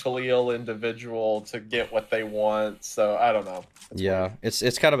a mentally ill individual to get what they want. So I don't know. Yeah,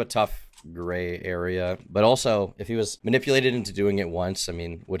 it's kind of a tough gray area, but also if he was manipulated into doing it once, I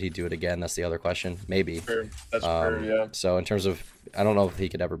mean, would he do it again? That's the other question. Maybe. That's true. Yeah. So in terms of, I don't know if he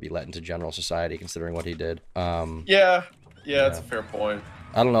could ever be let into general society considering what he did. Yeah, that's a fair point.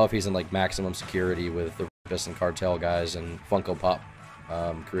 I don't know if he's in like maximum security with the rapists and cartel guys and Funko Pop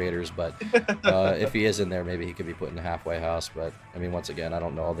creators, but if he is in there, maybe he could be put in the halfway house. But I mean, once again, I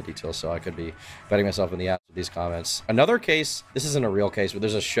don't know all the details, so I could be betting myself in the ass with these comments. Another case, this isn't a real case, but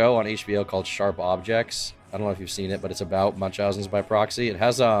there's a show on HBO called Sharp Objects. I don't know if you've seen it, but it's about Munchausen's by proxy. It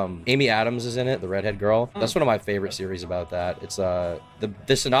has Amy Adams is in it, the redhead girl. That's one of my favorite series about that. It's the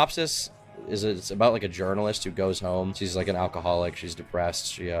synopsis is it's about like a journalist who goes home. She's like an alcoholic. She's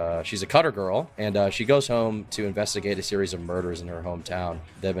depressed. She's a cutter girl, and she goes home to investigate a series of murders in her hometown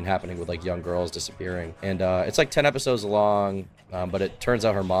that have been happening with like young girls disappearing. And it's like 10 episodes long, but it turns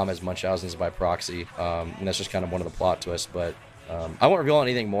out her mom has Munchausen's by proxy, and that's just kind of one of the plot twists. But I won't reveal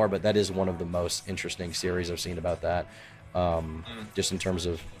anything more, but that is one of the most interesting series I've seen about that. Just in terms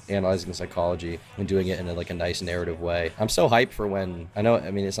of analyzing psychology and doing it in like a nice narrative way. I'm so hyped for when, I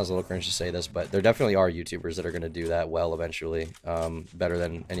mean, it sounds a little cringe to say this, but there definitely are YouTubers that are going to do that well eventually, better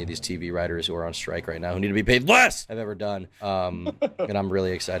than any of these TV writers who are on strike right now who need to be paid less have ever done. And I'm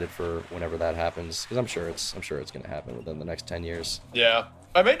really excited for whenever that happens, because I'm sure it's going to happen within the next 10 years. Yeah,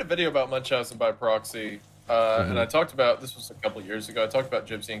 I made a video about Munchausen by proxy. And I talked about, this was a couple years ago, I talked about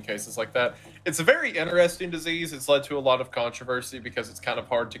gypsy and cases like that. It's a very interesting disease. It's led to a lot of controversy because it's kind of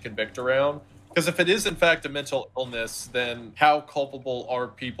hard to convict around. Because if it is in fact a mental illness, then how culpable are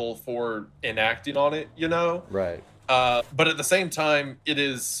people for enacting on it, you know? Right. But at the same time, it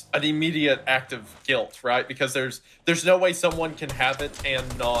is an immediate act of guilt, right? Because there's no way someone can have it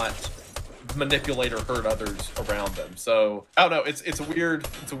and not manipulate or hurt others around them. So I don't know. It's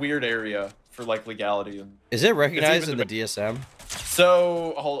a weird area for like legality. And is it recognized in the DSM?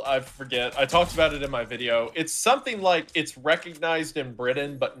 So I forget. I talked about it in my video. It's something like it's recognized in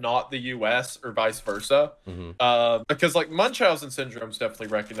Britain, but not the US or vice versa. Because like Munchausen syndrome is definitely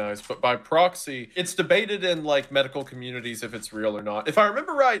recognized, but by proxy, it's debated in like medical communities if it's real or not. If I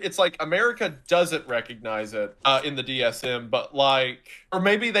remember right, it's like America doesn't recognize it in the DSM, but like, or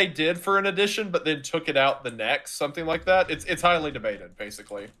maybe they did for an edition, but then took it out the next, something like that. It's highly debated,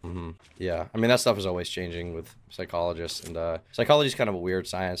 basically. Yeah, I mean that stuff is always changing with psychologists, and psychology is kind of a weird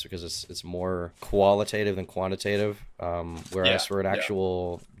science because it's more qualitative than quantitative. Whereas for an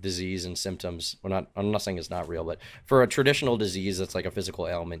actual disease and symptoms, I'm not saying it's not real, but for a traditional disease that's like a physical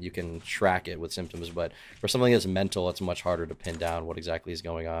ailment, you can track it with symptoms. But for something that's mental, it's much harder to pin down what exactly is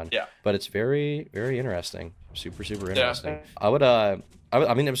going on. Yeah. But it's very, very interesting. Super interesting. Yeah.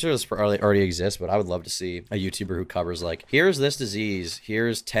 I mean, I'm sure this already exists, but I would love to see a YouTuber who covers like, here's this disease,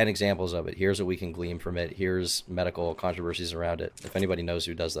 here's 10 examples of it, here's what we can glean from it, here's medical controversies around it. If anybody knows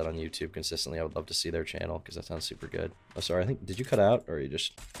who does that on YouTube consistently, I would love to see their channel because that sounds super good. Oh, sorry, I think, did you cut out or you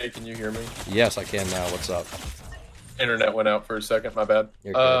just... Hey, can you hear me? Yes, I can now. What's up? Internet went out for a second, my bad.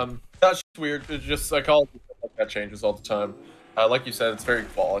 That's weird. It's just psychology that changes all the time. Like you said, it's very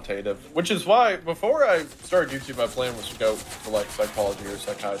qualitative, which is why before I started YouTube, my plan was to go for like psychology or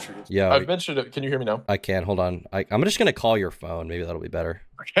psychiatry. Yeah, I've mentioned it. Can you hear me now? I can. Hold on. I'm just gonna call your phone. Maybe that'll be better.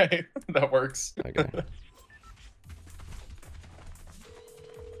 Okay, that works. Okay.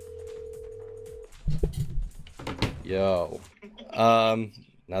 Yo. Now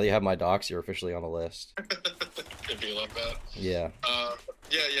that you have my docs, you're officially on the list. Could be like that. Yeah.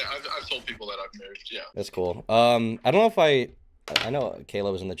 Yeah. I've told people that I've moved. Yeah. That's cool. I don't know if I know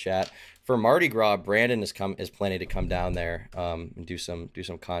Kayla was in the chat. For Mardi Gras, Brandon is planning to come down there and do some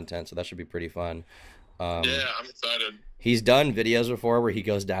content, so that should be pretty fun. Yeah, I'm excited. He's done videos before where he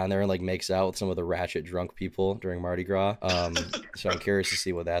goes down there and like makes out with some of the ratchet drunk people during Mardi Gras. So I'm curious to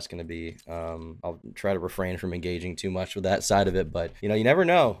see what that's going to be. I'll try to refrain from engaging too much with that side of it, but you know, you never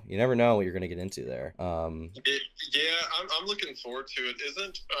know. You never know what you're going to get into there. Yeah, I'm looking forward to it.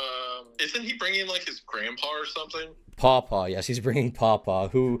 Isn't he bringing like his grandpa or something? Pawpaw, yes, he's bringing Pawpaw,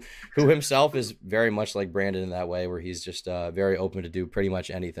 who himself is very much like Brandon in that way, where he's just very open to do pretty much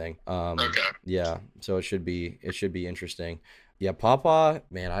anything. Okay. Yeah, so it should be interesting. Yeah, Pawpaw,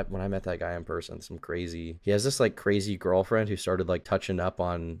 man, when I met that guy in person, he has this like crazy girlfriend who started like touching up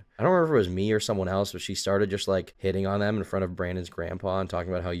on, I don't remember if it was me or someone else, but she started just like hitting on them in front of Brandon's grandpa and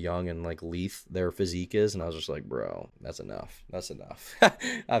talking about how young and like lithe their physique is, and I was just like, bro, that's enough.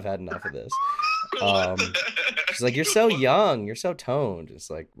 I've had enough of this. She's like, you're so young, you're so toned. It's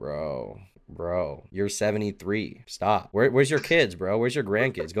like, bro, you're 73. Stop. Where's your kids, bro? Where's your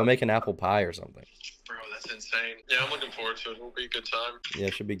grandkids? Go make an apple pie or something. Bro, that's insane. Yeah, I'm looking forward to it. It'll be a good time. Yeah,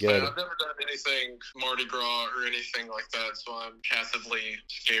 it should be good. I've never done anything Mardi Gras or anything like that, so I'm passively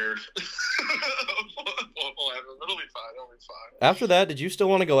scared. It'll be fine. After that, did you still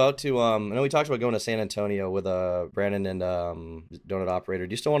want to go out to, I know we talked about going to San Antonio with Brandon and Donut Operator.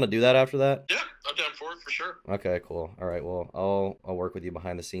 Do you still want to do that after that? Yeah, I'm down for it for sure. Okay, cool. All right, well, I'll work with you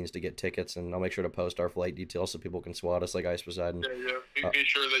behind the scenes to get tickets, and I'll make sure to post our flight details so people can SWAT us like Ice Poseidon. Yeah. Be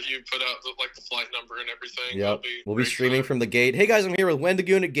sure that you put out the flight number and everything. Yep. We'll be streaming from the gate. Hey guys, I'm here with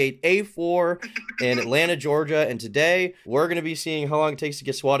Wendigoon at gate A4 in Atlanta, Georgia, and today we're gonna be seeing how long it takes to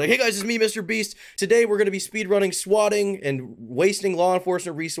get swatted. Hey guys, it's me, Mr. Beast. Today we're gonna be speedrunning swatting and wasting law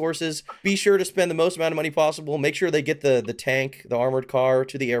enforcement resources. Be sure to spend the most amount of money possible. Make sure they get the tank, the armored car,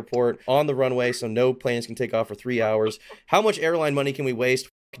 to the airport on the runway so no planes can take off for 3 hours. How much airline money can we waste?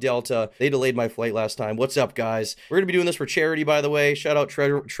 Delta, they delayed my flight last time. What's up, guys? We're gonna be doing this for charity, by the way. Shout out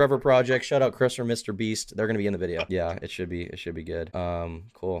Trevor Project. Shout out Chris or Mr. Beast. They're gonna be in the video. Yeah, it should be good. Cool.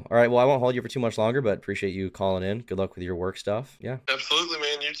 All right, well, I won't hold you for too much longer, but appreciate you calling in. Good luck with your work stuff. Yeah, absolutely,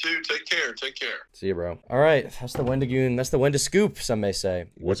 man. You too. Take care. See you, bro. All right, that's the Wendigoon. That's the Wendiscoop, some may say.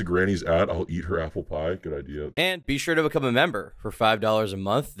 What's Granny's at? I'll eat her apple pie. Good idea. And be sure to become a member. For $5 a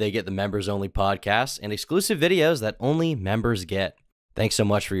month, they get the members only podcasts and exclusive videos that only members get. Thanks so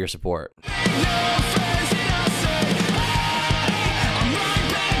much for your support.